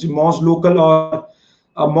optimization tool? You can see Moz Local or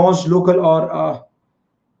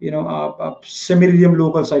Semiridium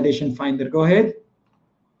Local Citation Finder. Go ahead.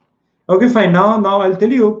 Okay, fine. Now I'll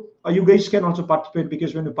tell you. You guys can also participate,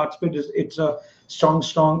 because when you participate, it's a strong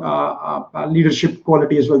leadership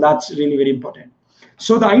quality as well. That's really very important.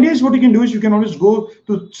 So the idea is, what you can do is you can always go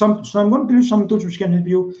to some. So I'm going to tell you some tools which can help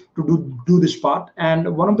you to do this part.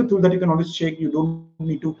 And one of the tools that you can always check, you don't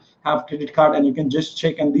need to have credit card, and you can just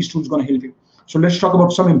check, and these tools going to help you. So let's talk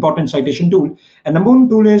about some important citation tool. And number one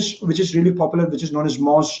tool is, which is really popular, which is known as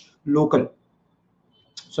Moz Local.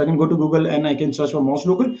 So I can go to Google and I can search for Moz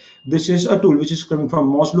Local. This is a tool which is coming from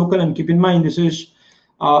Moz Local, and keep in mind, this is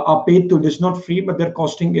a paid tool. This is not free, but their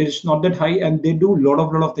costing is not that high, and they do a lot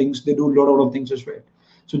of things. They do a lot of things as well.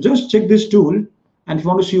 So just check this tool, and if you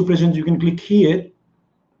want to see your presence, you can click here,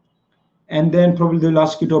 and then probably they'll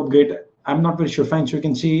ask you to upgrade. I'm not very sure. Fine. So you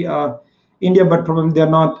can see India, but probably they're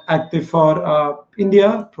not active for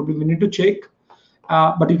India. Probably we need to check,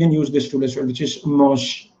 but you can use this tool as well, which is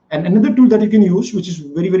Moz. And another tool that you can use, which is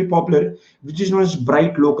very, very popular, which is known as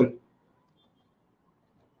Bright Local.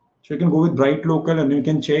 So you can go with Bright Local, and you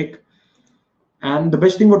can check. And the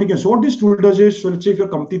best thing what you can, so what this tool does is, so let's say if your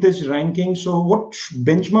competitor is ranking, so what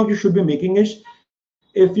benchmark you should be making is,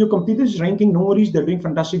 if your competitor is ranking, no worries, they're doing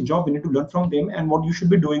fantastic job. We need to learn from them. And what you should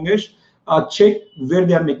be doing is check where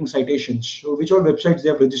they are making citations. So which all websites they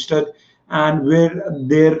have registered, and where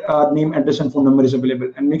their name, address, and phone number is available.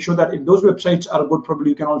 And make sure that if those websites are good,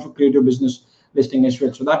 probably you can also create your business listing as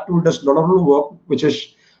well. So that tool does a lot of work, which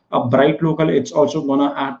is a Bright Local. It's also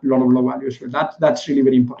gonna add a lot of value as well. That's really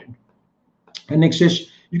very important. And next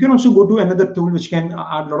is, you can also go to another tool which can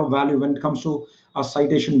add a lot of value when it comes to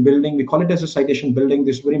citation building. We call it as a citation building.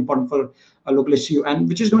 This is very important for a local SEO, and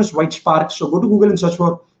which is known as Whitespark. So go to Google and search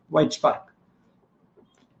for Whitespark.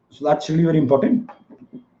 So that's really very important.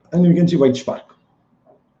 And you can see Whitespark,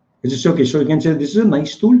 which is okay. So you can say this is a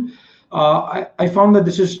nice tool. I found that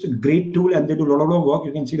this is a great tool, and they do a lot of work.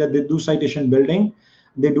 You can see that they do citation building,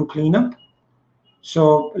 they do cleanup.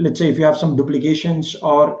 So let's say if you have some duplications,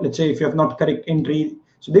 or let's say if you have not correct entry,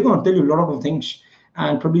 so they're going to tell you a lot of things.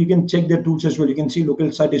 And probably you can check their tools as well. You can see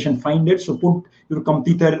local citation finder. So put your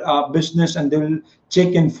competitor business, and they will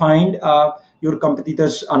check and find your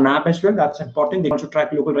competitors NAP as well. That's important. They also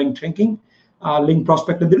track local ranking. Link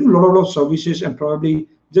prospector, they do a lot of services, and probably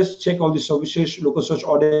just check all the services, local search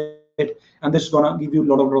audit, and this is gonna give you a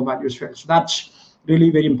lot of value as well. So that's really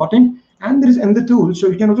very important. And there is another tool, so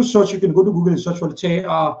you can also search. You can go to Google and search for, let's say,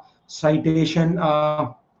 citation,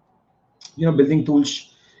 building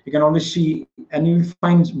tools. You can always see, and you will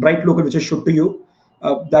find Bright Local, which I showed to you.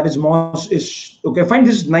 That is Moz is okay. I find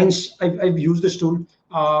this nice. I've used this tool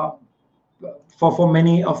for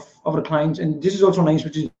many of our clients, and this is also nice,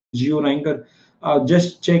 which is GeoRanker.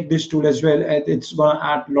 Just check this tool as well, and it's gonna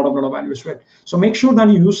add a lot of value as well. So make sure that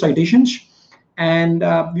you use citations, and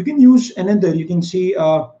you can use another. You can see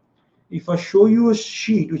if I show you a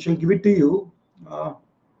sheet, which I'll give it to you.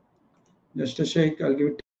 Just a sec, I'll give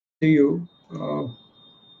it to you.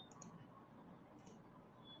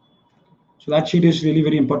 So that sheet is really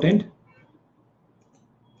very important.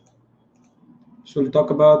 So we'll talk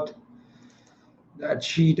about that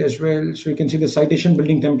sheet as well. So you can see the citation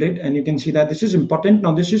building template, and you can see that this is important.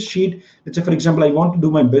 Now this is sheet. Let's say, for example, I want to do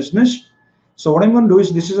my business. So what I'm going to do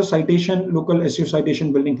is, this is a citation, local SEO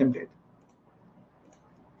citation building template.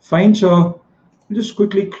 Fine. So just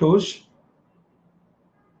quickly close.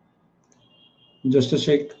 Just a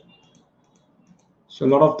sec. So a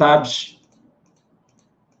lot of tabs.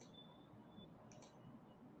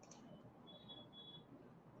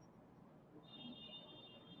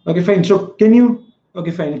 Okay, fine. So can you? Okay,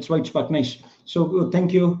 fine. It's Whitespark. Nice. So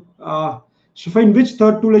thank you. So fine. Which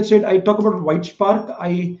third tool I said? I talked about Whitespark.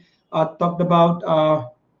 I talked about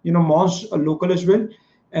Moz Local as well,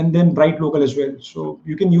 and then Bright Local as well. So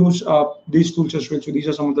you can use these tools as well. So these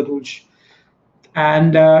are some of the tools,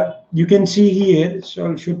 and you can see here. So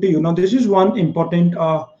I'll show it to you. Now this is one important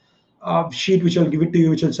sheet which I'll give it to you,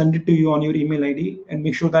 which I'll send it to you on your email ID, and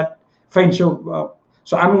make sure that fine.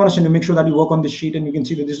 So I'm going to send you, make sure that you work on this sheet, and you can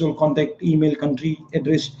see that this is all contact, email, country,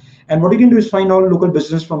 address. And what you can do is find all local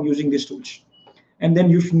business from using these tools. And then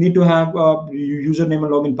you need to have username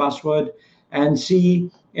and login password, and see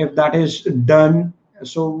if that is done.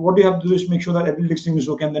 So what you have to do is make sure that every listing is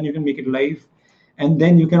okay, and then you can make it live. And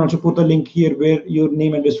then you can also put a link here where your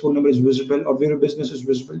name, address, phone number is visible, or where your business is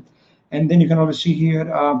visible. And then you can always see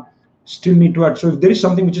here, still need to add. So if there is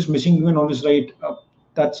something which is missing, you can always write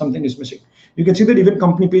that something is missing. You can see that even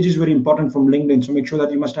company page is very important from LinkedIn. So make sure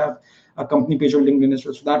that you must have a company page on LinkedIn as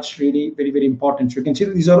well. So that's really very important. So you can see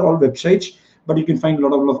that these are all websites, but you can find a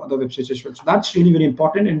lot of other websites as well. So that's really very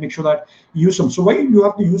important, and make sure that you use them. So why you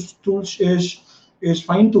have to use tools is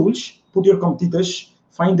find tools, put your competitors,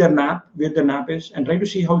 find their NAP, where their NAP is, and try to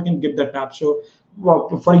see how you can get that NAP. So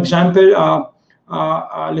for example,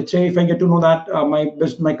 let's say if I get to know that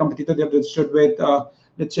my competitor, they have registered with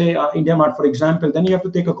let's say IndiaMart, for example, then you have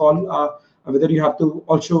to take a call whether you have to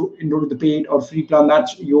also enroll with the paid or free plan.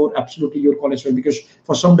 That's absolutely your call as well, because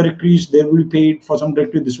for some directories there will be paid, for some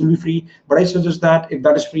directories this will be free. But I suggest that if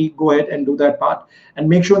that is free, go ahead and do that part, and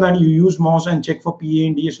make sure that you use Moz and check for PA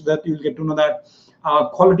and DA, so that you'll get to know that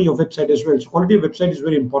quality of website as well. So quality of website is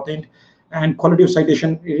very important, and quality of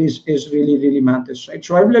citation is really matters, right?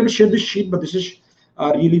 So I will share this sheet, but this is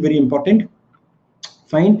really very important.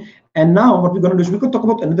 Fine. And now what we're going to do is we could talk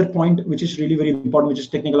about another point which is really very important, which is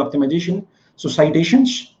technical optimization. So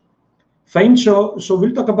citations. Fine. So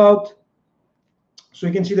we'll talk about. So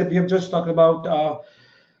you can see that we have just talked about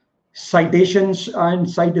citations and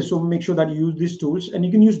citation. So make sure that you use these tools, and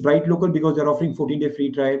you can use Bright Local because they're offering 14-day free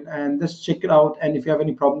trial, and just check it out. And if you have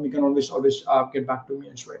any problem, you can always get back to me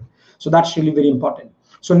as well. So that's really very important.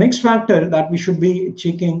 So next factor that we should be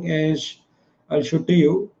checking is, I'll show it to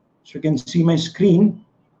you. So you can see my screen.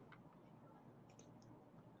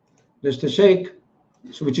 Just a sec.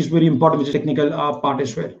 So which is very important, which is technical part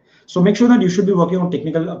as well. So make sure that you should be working on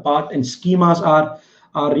technical part, and schemas are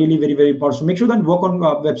really very important. So make sure that you work on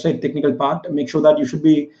website technical part. Make sure that you should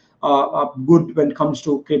be good when it comes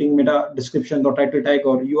to creating meta description or title tag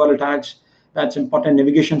or URL tags. That's important.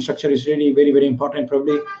 Navigation structure is really very important.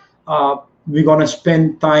 Probably we're gonna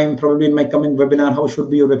spend time probably in my coming webinar how should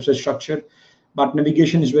be your website structure. But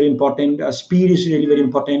navigation is very important. Speed is really very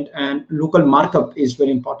important, and local markup is very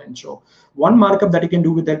important. So one markup that you can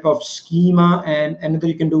do with the help of schema, and another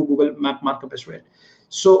you can do Google Map markup as well.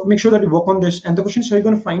 So make sure that you work on this. And the question is, how are you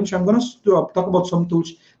going to find? So I'm going to talk about some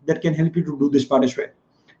tools that can help you to do this part as well.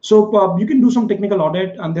 So you can do some technical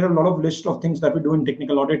audit, and there are a lot of lists of things that we do in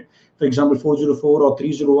technical audit. For example, 404 or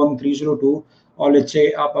 301, 302, or let's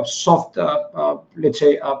say a soft, let's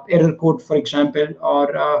say error code, for example,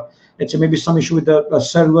 or let's say maybe some issue with the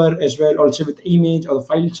server as well, also with image or the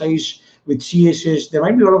file size, with CSS. There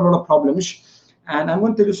might be a lot of problems, and I'm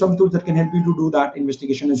going to tell you some tools that can help you to do that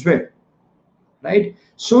investigation as well, right?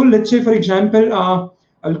 So let's say, for example,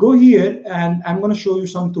 I'll go here and I'm going to show you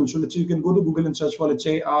some tools. So let's say you can go to Google and search for, let's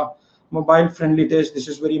say, mobile friendly test. This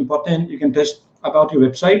is very important. You can test about your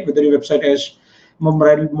website, whether your website is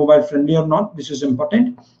mobile friendly or not. This is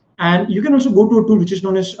important. And you can also go to a tool which is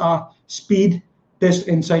known as Speed Test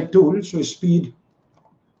Insight tool. So Speed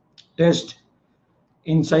Test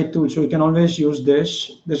Insight tool. So you can always use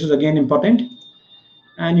this. This is again important.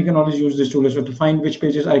 And you can always use this tool as well to find which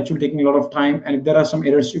pages are actually taking a lot of time. And if there are some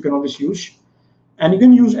errors, you can always use. And you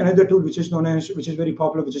can use another tool which is known as, which is very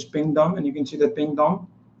popular, which is Pingdom. And you can see that Pingdom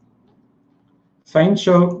finds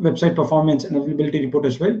your website performance and availability report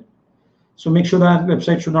as well. So make sure that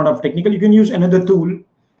website should not have technical. You can use another tool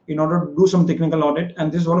in order to do some technical audit.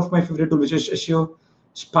 And this is one of my favorite tools, which is SEO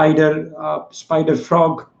Spider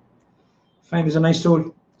Frog. Fine, is a nice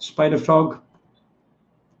tool, Spider Frog.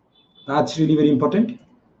 That's really very important.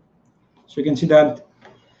 So you can see that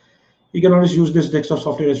you can always use this desktop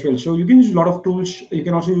software as well. So you can use a lot of tools. You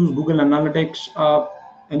can also use Google Analytics,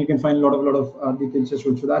 and you can find a lot of details as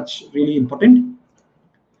well. So that's really important.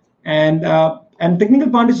 And technical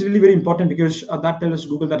part is really very important because that tells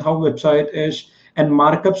Google that how website is, and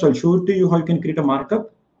markups. I'll show it to you how you can create a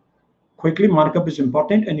markup quickly. Markup is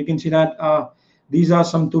important, and you can see that these are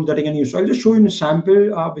some tools that I can use. So I'll just show you a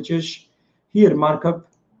sample, which is here, markup.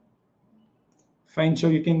 Fine, so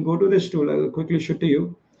you can go to this tool. I'll quickly show it to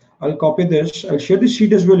you. I'll copy this. I'll share this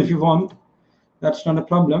sheet as well if you want. That's not a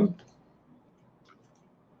problem.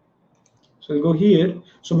 So I'll go here.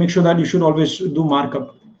 So make sure that you should always do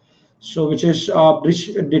markup. So which is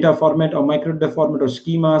rich data format or micro data format or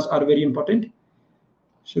schemas are very important.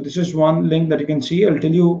 So this is one link that you can see. I'll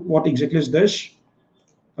tell you what exactly is this.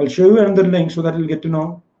 I'll show you another link so that you'll get to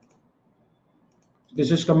know.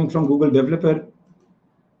 This is coming from Google Developer.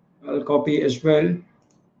 I'll copy as well.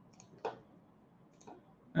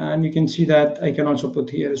 And you can see that I can also put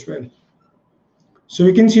here as well. So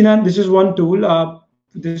you can see that this is one tool.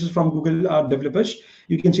 This is from Google Developers.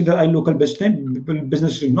 You can see the iLocal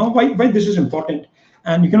business. Now, why this is important?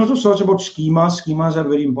 And you can also search about schemas. Schemas are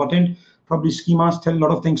very important. Probably schemas tell a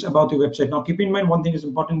lot of things about your website. Now, keep in mind one thing is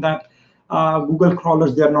important, that Google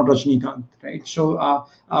crawlers, they are not Rajnikant, right? So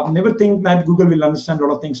never think that Google will understand a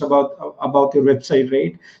lot of things about your website,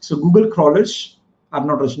 right? So Google crawlers are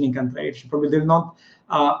not Rajnikant, right? So probably they'll not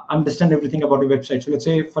understand everything about your website. So let's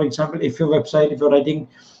say, for example, if your website, if you're writing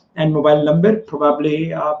and mobile number, probably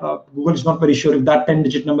Google is not very sure if that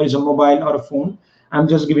 10-digit number is a mobile or a phone. I'm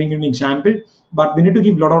just giving you an example, but we need to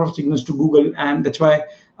give a lot of signals to Google, and that's why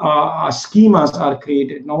schemas are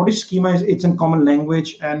created. Now, what is schema? It's in common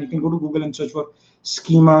language, and you can go to Google and search for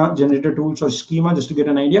schema generator tools or schema just to get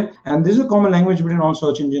an idea. And this is a common language between all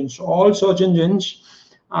search engines. So all search engines,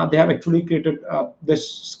 they have actually created this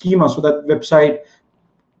schema so that website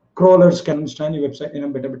crawlers can understand your website in a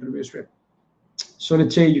better way as well. So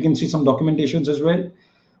let's say you can see some documentations as well.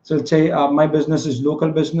 So let's say my business is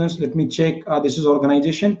local business. Let me check. This is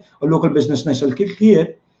organization or local business. Nice. I'll click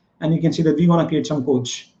here, and you can see that we want to create some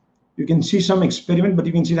codes. You can see some experiment, but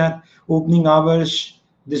you can see that opening hours.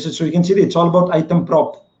 This is, so you can see that it's all about item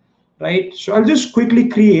prop, right? So I'll just quickly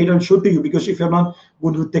create. I'll show to you, because if you're not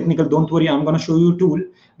good with technical, don't worry. I'm going to show you a tool,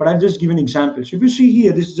 but I'll just give an example. So if you see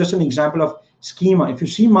here, this is just an example of schema. If you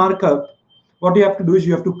see markup, what you have to do is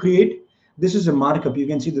you have to create. This is a markup. You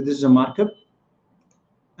can see that this is a markup.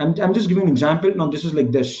 I'm just giving an example. Now this is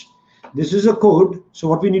like this. This is a code. So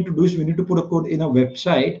what we need to do is we need to put a code in a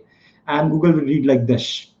website, and Google will read like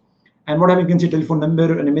this. And what you can see, telephone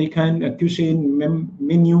number, an American, a cuisine,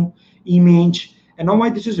 menu, image. And now why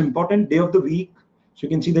this is important, day of the week. So you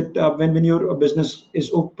can see that when your business is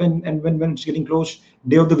open and when it's getting closed,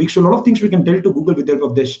 day of the week. So a lot of things we can tell to Google with the help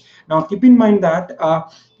of this. Now keep in mind that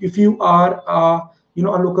if you are a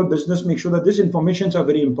local business, make sure that these informations are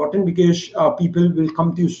very important, because people will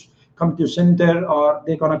come to your center, or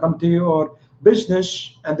they're gonna come to your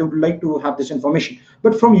business and they would like to have this information.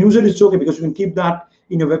 But from user, it's okay, because you can keep that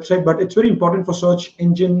in your website. But it's very important for search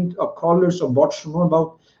engine or crawlers or bots to know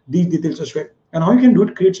about these details as well. And how you can do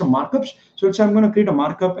it, create some markups. So let's say I'm going to create a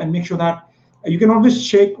markup, and make sure that you can always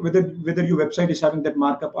check whether your website is having that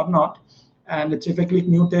markup or not. And let's say if I click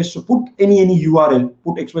new test, so put any URL,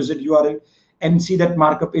 put XYZ URL, and see that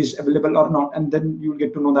markup is available or not, and then you'll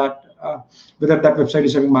get to know that whether that website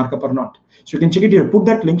is having markup or not. So you can check it here. Put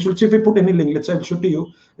that link. So let's say if I put any link, let's say I'll show to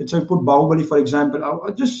you. Let's say I put Bahubali, for example.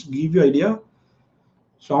 I'll just give you an idea.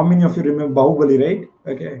 So how many of you remember Bahubali, right?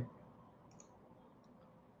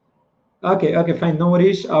 Okay, fine, no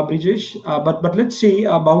worries, Brijesh. But let's see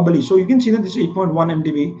Bahubali. So you can see that this is 8.1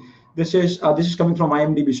 MDB. This is coming from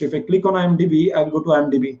IMDb. So if I click on IMDb, I'll go to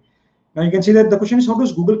IMDb. Now you can see that the question is, how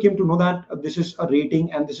does Google came to know that this is a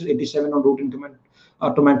rating and this is 87 on Rotten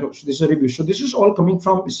Tomatoes? This is a review. So this is all coming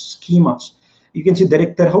from schemas. You can see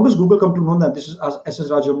director. How does Google come to know that this is S.S.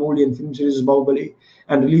 Rajamouli and film series is Bahubali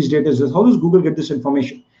and release date is this? How does Google get this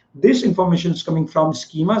information? This information is coming from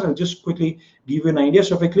schemas. I'll just quickly give you an idea.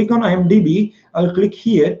 So if I click on IMDb, I'll click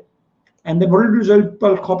here, and then what I'll do is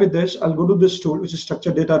I'll copy this. I'll go to this tool, which is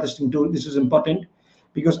structured data testing tool. This is important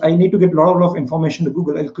because I need to get a lot of information to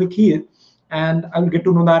Google. I'll click here, and I'll get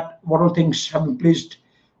to know that what all things have been placed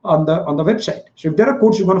on the website. So if there are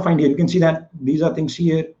codes you're going to find here, you can see that these are things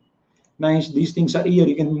here. Nice, these things are here.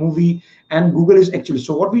 You can movie, and Google is actually.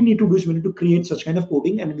 So what we need to do is we need to create such kind of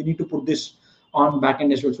coding, and we need to put this on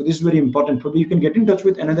backend as well. So this is very important. Probably you can get in touch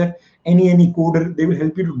with another any coder. They will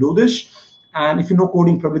help you to do this. And if you know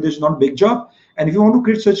coding, probably this is not a big job. And if you want to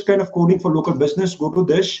create such kind of coding for local business, go to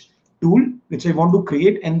this tool, which I want to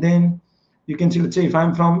create, and then you can see, let's say if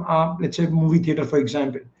I'm from let's say movie theater, for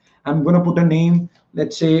example, I'm going to put a name,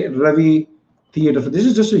 let's say Ravi Theater. So this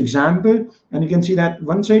is just an example, and you can see that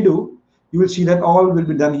once I do, you will see that all will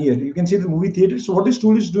be done here. You can see the movie theater. So what this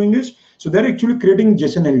tool is doing is, so they're actually creating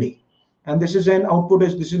JSON-LD, and this is an output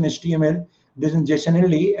as this is an HTML, this is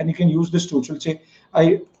JSON-LD, and you can use this tool. So let's say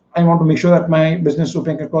I want to make sure that my business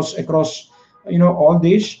opening across all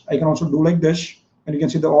these. I can also do like this, and you can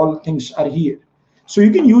see that all things are here. So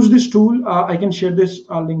you can use this tool. I can share this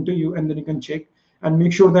link to you, and then you can check and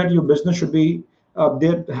make sure that your business should be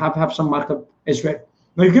there, have some markup as well.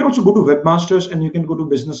 Now you can also go to Webmasters, and you can go to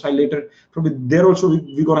Business Highlighter. Probably there also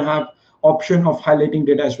we're going to have option of highlighting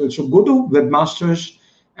data as well. So go to Webmasters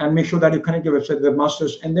and make sure that you connect your website to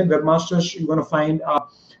Webmasters, and then Webmasters you're going to find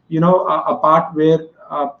a part where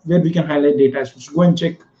we can highlight data as well. So go and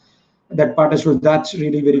check that part as well. That's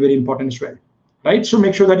really very important as well, right? So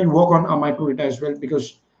make sure that you work on micro data as well,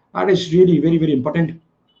 because that is really very important.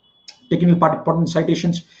 Technical part important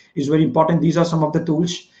citations is very important. These are some of the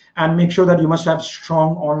tools, and make sure that you must have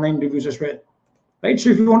strong online reviews as well, right? So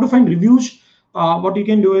if you want to find reviews, what you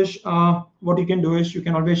can do is you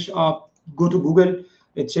can always go to Google.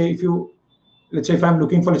 Let's say if I'm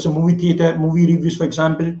looking for, let's say, movie theater movie reviews, for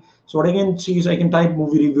example. So what I can see is I can type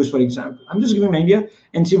movie reviews, for example. I'm just giving an idea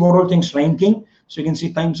and see what all things ranking. So you can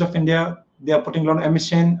see Times of India, they are putting a lot of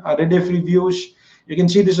MSN, Rediff reviews. You can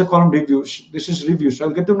see this is a column reviews. This is reviews. So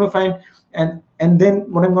I'll get to find, and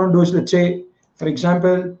then what I'm going to do is, let's say, for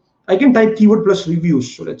example, I can type keyword plus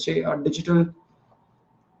reviews. So let's say digital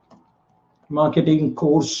marketing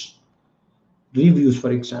course reviews,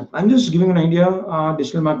 for example. I'm just giving an idea,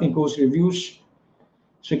 digital marketing course reviews.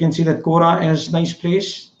 So you can see that Quora is a nice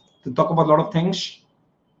place to talk about a lot of things.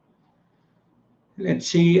 Let's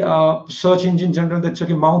see, search engine general, that's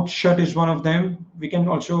okay. Mouth Shut is one of them. We can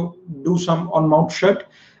also do some on Mouth Shut.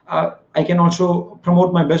 I can also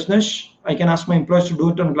promote my business. I can ask my employees to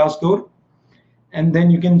do it on Glassdoor. And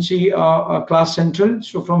then you can see Class Central.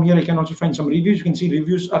 So from here, I can also find some reviews. You can see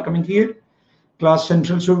reviews are coming here. Class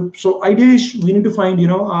Central. So idea is we need to find,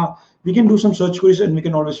 we can do some search queries and we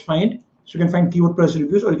can always find. So you can find keyword plus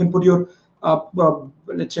reviews, or you can put your,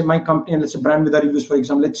 let's say my company, and let's say brand with the reviews, for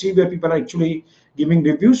example. Let's see where people are actually giving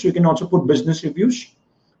reviews. So you can also put business reviews.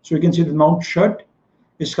 So you can see the Mouth Shut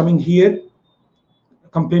is coming here.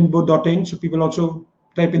 Complaintboard.in. So people also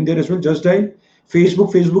type in there as well. Just Dial.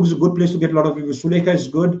 Facebook is a good place to get a lot of reviews. Sulekha is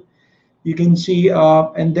good. You can see,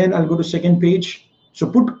 and then I'll go to second page. So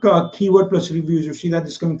put keyword plus reviews. You see that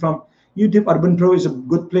this is coming from YouTube. Urban Pro is a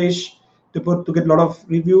good place to get a lot of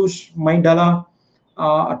reviews. Mindala,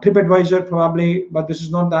 TripAdvisor probably, but this is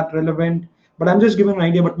not that relevant. But I'm just giving an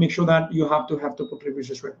idea. But make sure that you have to put reviews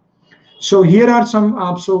as well. So here are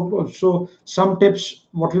some so some tips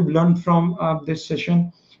what we've learned from this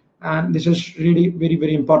session, and this is really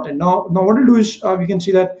very important. Now what I'll do is you can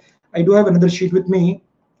see that I do have another sheet with me,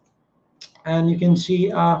 and you can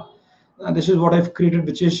see this is what I've created,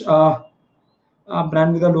 which is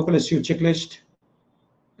brand with a local SEO checklist,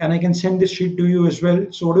 and I can send this sheet to you as well.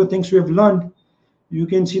 So what are the things we have learned? You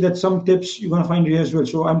can see that some tips you're going to find here as well.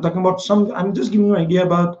 So I'm talking about some. I'm just giving you an idea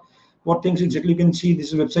about what things exactly you can see.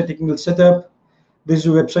 This is website technical setup. This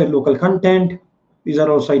is website local content. These are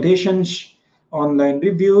all citations, online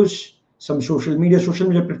reviews, some social media. Social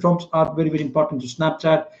media platforms are very important. So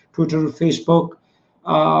Snapchat, Twitter, Facebook,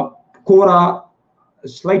 Quora,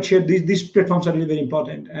 SlideShare. These platforms are really very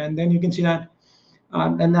important. And then you can see that,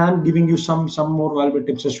 and I'm giving you some more valuable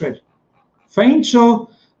tips as well. Fine. So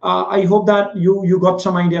I hope that you got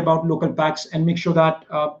some idea about local packs, and make sure that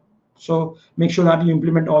you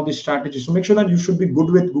implement all these strategies. So make sure that you should be good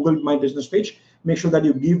with Google My Business page. Make sure that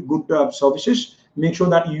you give good services. Make sure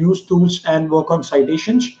that you use tools and work on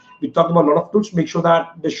citations. We talked about a lot of tools. Make sure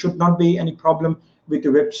that there should not be any problem with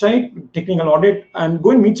your website, technical audit, and go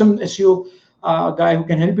and meet some SEO a guy who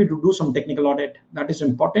can help you to do some technical audit. That is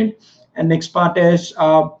important. And next part is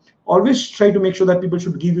always try to make sure that people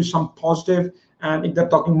should give you some positive, and if they're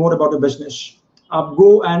talking more about the business,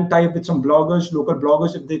 go and tie up with some bloggers, local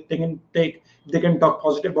bloggers, if they can talk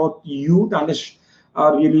positive about you. That is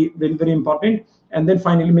really very, very important. And then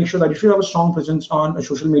finally, make sure that you should have a strong presence on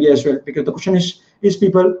social media as well, because the question is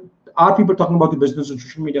are people talking about the business on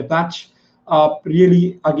social media? That's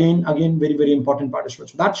really again very, very important part as well.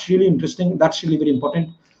 So that's really interesting. That's really very important.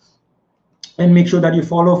 And make sure that you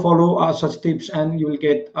follow such tips, and you will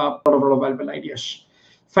get a lot of valuable ideas.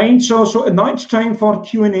 Fine. So now it's time for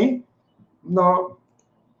Q&A. Now,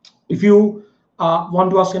 if you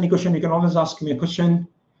want to ask any question, you can always ask me a question.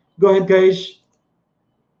 Go ahead, guys.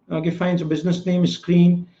 Okay, fine. So business name is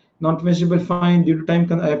screen, not visible. Fine. Due to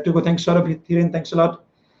time, I have to go. Thanks, Saurabh. Thiren, thanks a lot.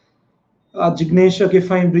 Jignesh, okay,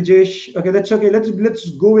 fine. Brijesh, okay, that's okay. Let's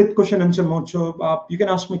go with question answer mode. So you can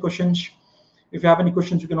ask me questions. If you have any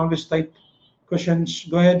questions, you can always type questions.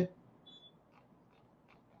 Go ahead.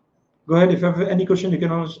 Go ahead. If you have any question, you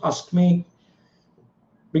can always ask me,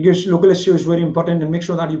 because local SEO is very important, and make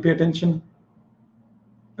sure that you pay attention.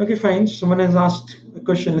 Okay, fine. Someone has asked a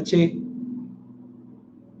question. Let's say,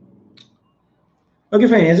 okay,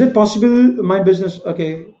 fine. Is it possible my business?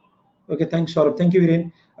 Okay, thanks, Saurabh. Thank you,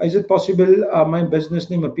 Viren. Is it possible my business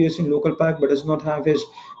name appears in local pack but does not have his?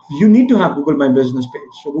 You need to have Google My Business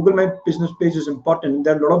page. So Google My Business page is important.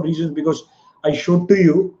 There are a lot of reasons, because I showed to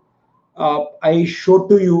you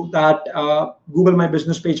that Google My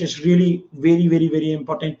Business page is really very, very, very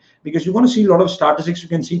important, because you're going to see a lot of statistics. You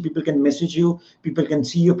can see people can message you, people can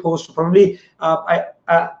see your post. Probably,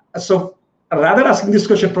 so rather asking this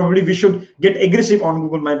question, probably we should get aggressive on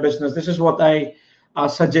Google My Business. This is what I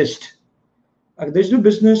suggest. There's no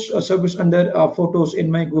business service under photos in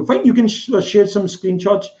my group. Fine, you can share some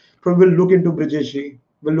screenshots. Probably we'll look into Brijesh.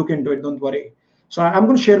 We'll look into it. Don't worry. So I'm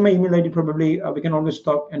going to share my email ID. Probably we can always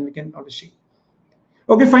talk, and we can always see.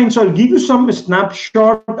 Okay, fine. So I'll give you some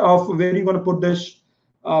snapshot of where you're going to put this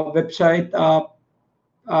website.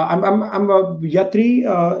 I'm Yatri.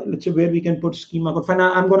 Let's say where we can put schema code. Fine.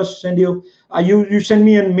 I'm going to send you. You send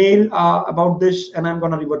me a mail about this, and I'm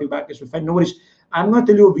going to revert you back. So fine. No worries. I'm going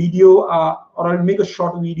to tell you a video, or I'll make a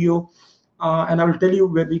short video, and I will tell you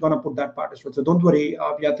where we're going to put that part as well. So don't worry,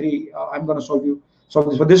 Yatri. I'm going to solve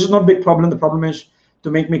this. But this is not a big problem. The problem is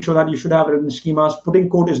to make sure that you should have written schemas. Putting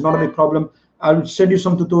code is not a big problem. I'll send you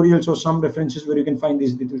some tutorials or some references where you can find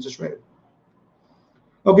these details as well.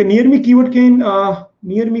 Okay, near me keyword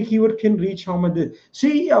can reach how much?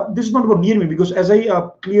 See, this is not about near me, because as I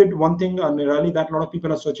cleared one thing Nirali, that a lot of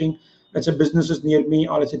people are searching. Let's say businesses near me,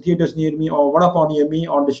 or let's say theaters near me, or Vadapao near me,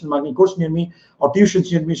 or digital marketing course near me, or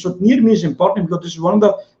tuitions near me. So near me is important, because this is one of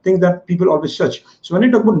the things that people always search. So when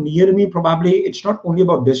I talk about near me, probably it's not only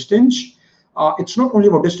about distance. It's not only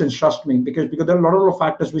about distance, trust me, because there are a lot of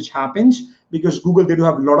factors which happens, because Google, they do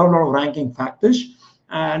have a lot of ranking factors.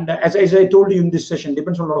 And as I told you in this session,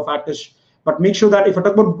 depends on a lot of factors. But make sure that if I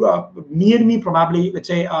talk about near me, probably, let's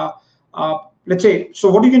say,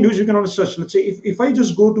 so what you can do is you can always search. Let's say if I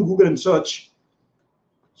just go to Google and search,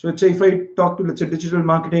 so let's say if I talk to, let's say, digital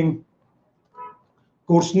marketing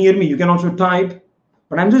course near me, you can also type,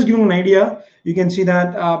 but I'm just giving an idea. You can see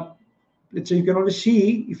that, let's say you can always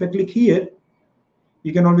see, if I click here,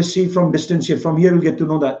 you can always see from distance here. From here, you'll get to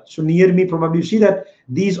know that. So near me, probably you see that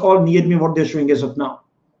these all near me, what they're showing as of now.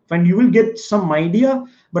 And you will get some idea,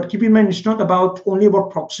 but keep in mind, it's not only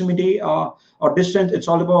about proximity or distance. It's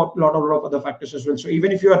all about a lot of other factors as well. So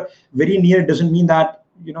even if you are very near, it doesn't mean that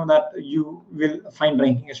that you will find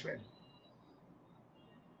ranking as well.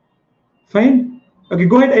 Fine. Okay,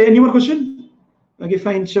 go ahead. Any more question? Okay,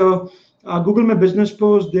 fine. So Google My Business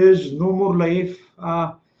post. There's no more life.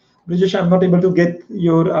 Brijesh, I'm not able to get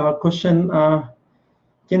your question.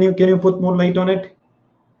 Can you put more light on it?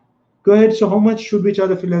 Go ahead. So how much should we charge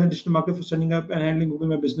a freelancer digital marketer for setting up and handling Google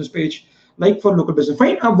My Business page, like for local business?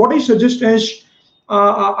 Fine. What I suggest is,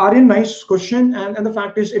 are a nice question, and the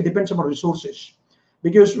fact is, it depends on resources.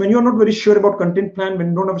 Because when you're not very sure about content plan, when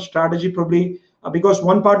you don't have a strategy, probably, because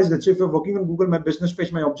one part is, let's say if you're working on Google My Business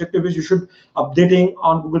page, my objective is you should updating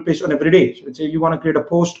on Google page on every day. So let's say you want to create a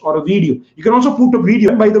post or a video. You can also put a video.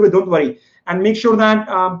 And by the way, don't worry. And make sure that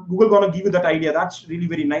Google going to give you that idea. That's really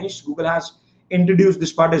very nice. Google has introduced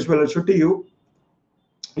this part as well. I'll show to you.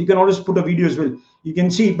 You can always put a video as well. You can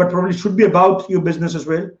see, but probably should be about your business as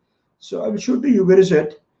well. So I will show to you, where is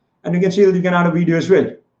it? And you can see that you can add a video as well.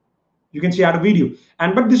 You can see add a video.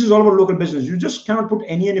 But this is all about local business. You just cannot put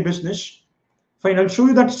any business. Fine, I'll show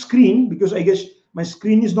you that screen, because I guess my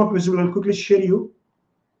screen is not visible. I'll quickly share you.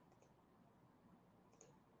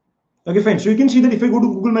 Okay, fine. So you can see that if I go to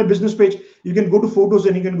Google My Business page, you can go to photos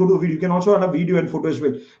and you can go to video. You can also add a video and photo as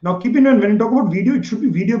well. Now keep in mind, when you talk about video, it should be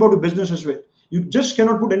video about your business as well. You just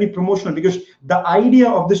cannot put any promotional, because the idea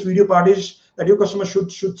of this video part is that your customer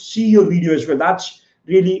should see your video as well. That's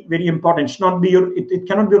really very important. It's not be your it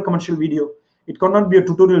cannot be your commercial video. It cannot be a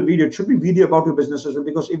tutorial video. It should be video about your business as well,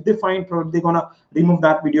 because if they find, probably they're gonna remove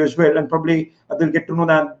that video as well, and probably they'll get to know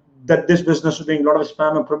that this business is doing a lot of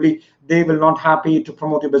spam, and probably they will not happy to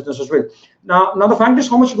promote your business as well. Now the fact is,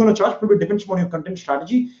 how much you're going to charge probably depends on your content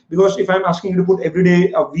strategy, because if I'm asking you to put every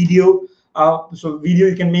day a video, so video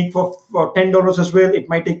you can make for $10 as well, it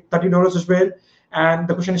might take $30 as well. And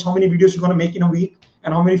the question is, how many videos you're going to make in a week,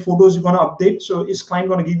 and how many photos you're going to update. So is client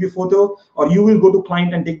going to give you a photo, or you will go to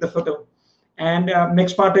client and take the photo? And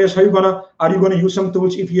next part is, are you gonna use some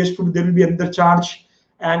tools? If yes, there will be another charge.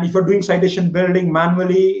 And if you're doing citation building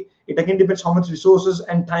manually, it again depends how much resources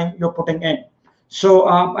and time you're putting in. So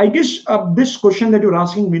I guess this question that you're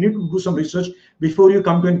asking, we need to do some research before you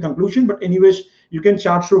come to a conclusion. But anyways, you can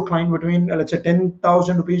charge to a client between let's say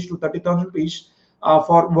 10,000 rupees to 30,000 rupees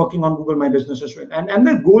for working on Google My Business as well. And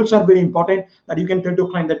the goals are very important, that you can tell to a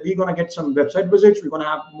client that we're going to get some website visits, we're going to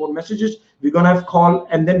have more messages, we're going to have call,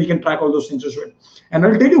 and then we can track all those things as well. And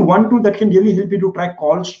I'll tell you one tool that can really help you to track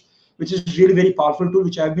calls, which is really very powerful tool,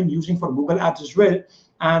 which I've been using for Google Ads as well.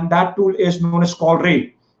 And that tool is known as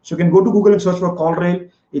CallRail. So you can go to Google and search for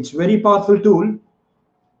CallRail. It's very powerful tool,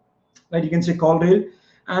 right? You can say CallRail,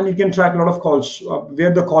 and you can track a lot of calls,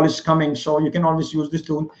 where the call is coming. So you can always use this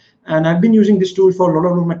tool. And I've been using this tool for a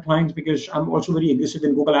lot of my clients, because I'm also very aggressive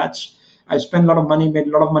in Google Ads. I spend a lot of money, made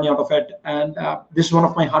a lot of money out of it. And this is one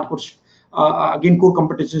of my hardcore, again, core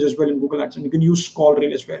competencies as well in Google Ads. And you can use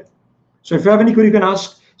CallRail as well. So if you have any query, you can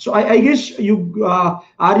ask. So I guess you,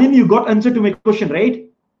 Aryan, you got answer to my question, right?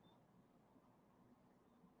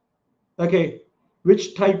 Okay.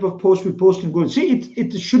 Which type of post we post in Google? See,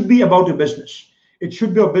 it should be about your business. It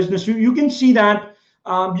should be a business. You can see that.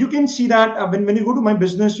 When you go to My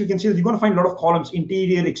Business, you can see that you're going to find a lot of columns: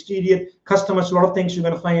 interior, exterior, customers, a lot of things you're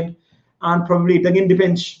going to find. And probably it again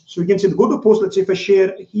depends. So you can say, go to post. Let's say if I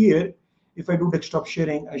share here, if I do desktop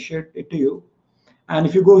sharing, I shared it to you. And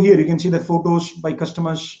if you go here, you can see the photos by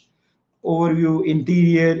customers, overview,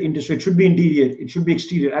 interior, industry. It should be interior. It should be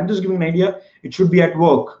exterior. I'm just giving an idea. It should be at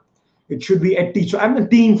work. It should be at teach. So I'm the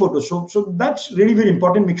team photo. So that's really very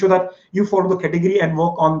important. Make sure that you follow the category and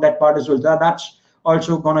work on that part as well. That's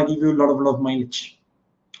also gonna give you a lot of mileage.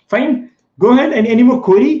 Fine. Go ahead. And any more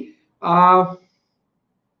query?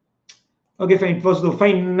 Okay, fine. First though,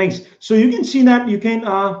 fine, nice. So you can see that you can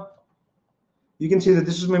see that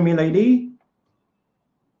this is my mail ID.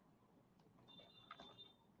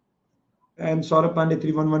 And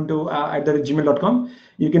saurabh.pandey3112 at gmail.com.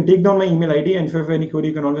 You can take down my email ID, and if you have any query,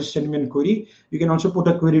 you can always send me a query. You can also put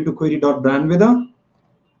a query to query.brandveda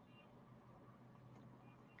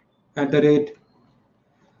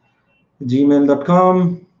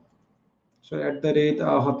 @gmail.com. So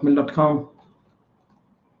 @hotmail.com.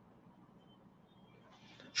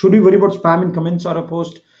 Should we worry about spam in comments or a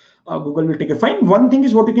post? Google will take it. Fine. One thing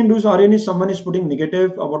is, what you can do is, Aryan, is someone is putting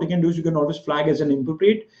negative, what you can do is you can always flag as an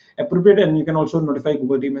appropriate, and you can also notify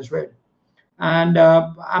Google team as well. And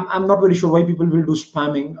I'm not very sure why people will do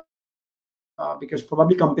spamming, because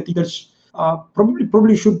probably competitors probably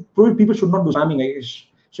people should not do spamming, I guess.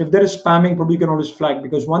 So if there is spamming, probably you can always flag,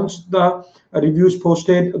 because once the review is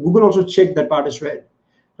posted, Google also check that part as well,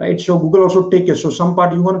 right? So Google also take care. So some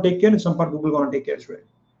part you want to take care, and some part Google going to take care as well.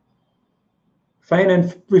 Fine.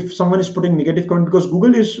 And if someone is putting negative comment, because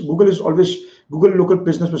Google is always Google local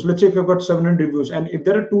business. Let's say if you've got 700 reviews, and if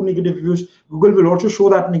there are 2 negative reviews, Google will also show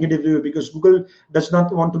that negative review, because Google does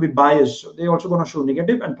not want to be biased. So they're also going to show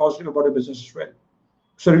negative and positive about your business as well.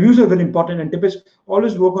 So reviews are very important, and tip is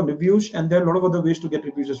always work on reviews, and there are a lot of other ways to get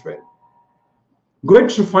reviews as well.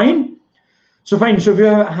 Good. So fine. So if you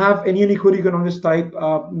have any query, you can always type,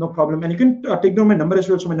 no problem. And you can take down my number as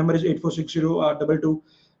well. So my number is 8460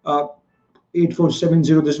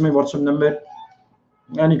 8470. This is my WhatsApp number,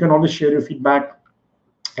 and you can always share your feedback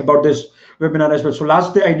about this webinar as well. So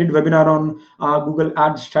last day I did webinar on Google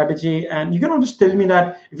Ads strategy, and you can always tell me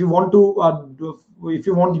that if you want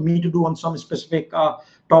me to do on some specific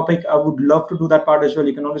topic, I would love to do that part as well.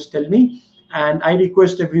 You can always tell me, and I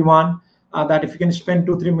request everyone that if you can spend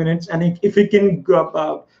 2-3 minutes, and if you can go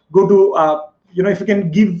to if you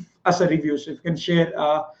can give us a review, so if you can share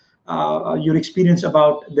your experience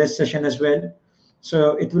about this session as well.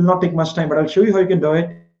 So it will not take much time, but I'll show you how you can do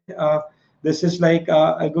it. This is like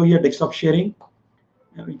I go here, desktop sharing,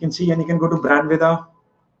 and you can see, and you can go to Brandveda,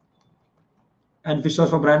 and if you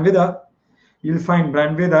search for Brandveda, you'll find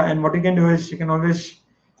Brandveda. And what you can do is you can always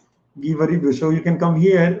give a review. So you can come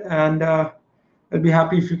here, and I'll be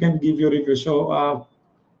happy if you can give your review. So I'll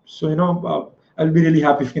be really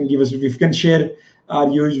happy if you can give us, if you can share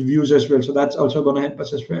your views as well. So that's also going to help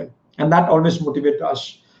us as well, and that always motivates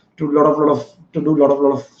us to do lot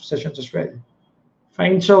of sessions as well.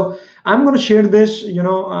 Fine. So I'm going to share this,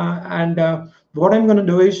 and what I'm going to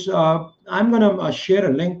do is I'm going to share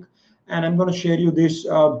a link, and I'm going to share you these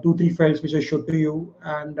 2-3 files which I showed to you,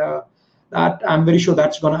 and that I'm very sure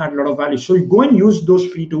that's going to add a lot of value. So you go and use those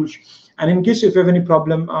free tools, and in case if you have any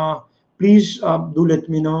problem, please do let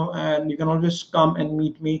me know, and you can always come and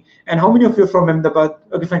meet me. And how many of you are from Ahmedabad?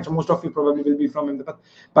 Okay, fine. So most of you probably will be from Ahmedabad,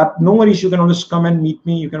 but no worries. You can always come and meet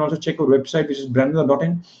me. You can also check our website, which is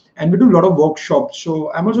brandon.in, and we do a lot of workshops.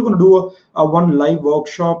 So I'm also going to do a one live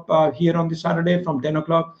workshop here on this Saturday from 10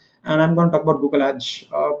 o'clock, and I'm going to talk about Google Ads.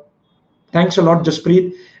 Thanks a lot,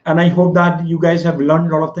 Jaspreet, and I hope that you guys have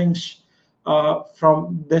learned a lot of things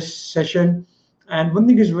from this session. And one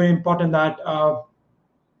thing is very important, that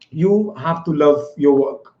you have to love your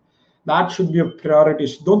work. That should be a priority.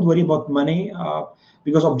 So don't worry about money,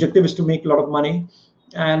 because objective is to make a lot of money.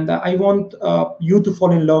 And I want you to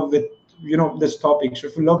fall in love with this topic. So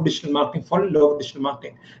if you love digital marketing, fall in love with digital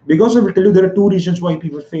marketing. Because I will tell you, there are 2 reasons why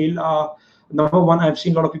people fail. Number one, I've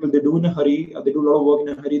seen a lot of people, they do in a hurry. They do a lot of work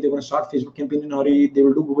in a hurry. They want to start Facebook campaign in a hurry. They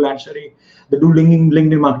will do Google Ads hurry. They do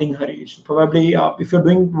LinkedIn marketing in a hurry. So probably if you're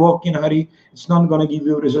doing work in a hurry, it's not going to give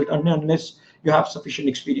you a result unless you have sufficient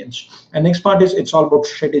experience. And next part is, it's all about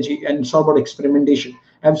strategy, and it's all about experimentation.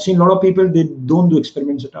 I've seen a lot of people, they don't do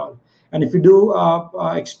experiments at all. And if you do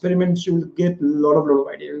experiments, you will get a lot of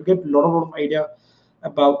idea. You'll get a lot of idea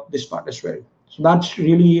about this part as well. So that's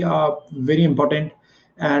really very important.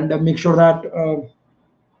 And make sure that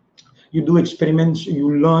you do experiments,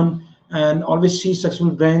 you learn, and always see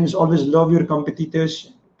successful brands. Always love your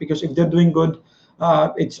competitors, because if they're doing good,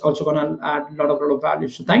 it's also going to add a lot of value.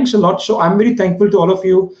 So thanks a lot. So I'm very thankful to all of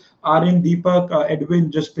you, Aryan, Deepak,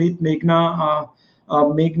 Edwin, Jaspreet, Meghna,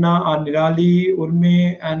 Nirali,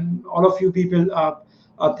 Urme, and all of you people.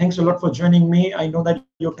 Thanks a lot for joining me. I know that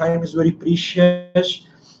your time is very precious,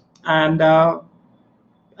 and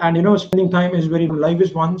spending time is very, life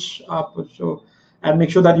is once. And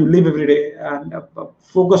make sure that you live every day, and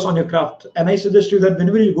focus on your craft. And I suggest you that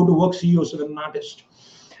whenever you go to work, see yourself as an artist,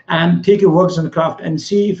 and take your works and craft, and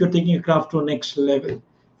see if you're taking your craft to a next level.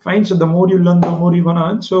 Fine. So the more you learn, the more you're gonna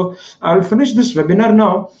earn. So I'll finish this webinar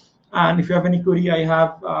now. And if you have any query, you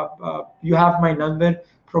have my number.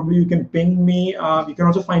 Probably you can ping me. You can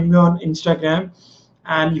also find me on Instagram,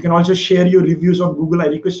 and you can also share your reviews on Google. I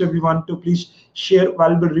request everyone to please share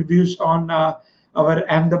valuable reviews on our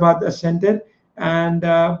Ahmedabad center. And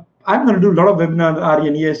I'm going to do a lot of webinars,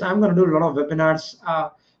 Aryan. Yes, I'm going to do a lot of webinars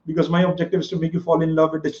because my objective is to make you fall in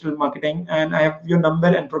love with digital marketing. And I have your number,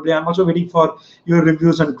 and probably I'm also waiting for your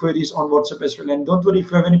reviews and queries on WhatsApp as well. And don't worry, if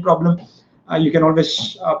you have any problem, you can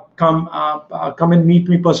always come and meet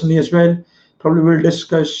me personally as well. Probably we'll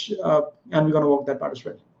discuss, and we're going to work that part as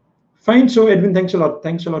well. Fine. So Edwin, thanks a lot.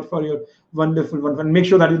 Thanks a lot for your wonderful one. And make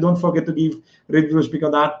sure that you don't forget to give reviews,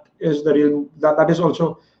 because that is the real, that is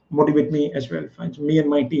also motivate me as well. Fine. So me and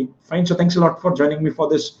my team. Fine. So thanks a lot for joining me for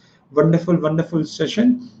this wonderful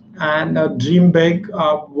session. And dream big,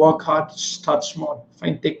 work hard, start small.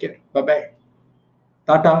 Fine. Take care. Bye bye.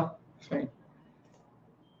 Tata. Fine.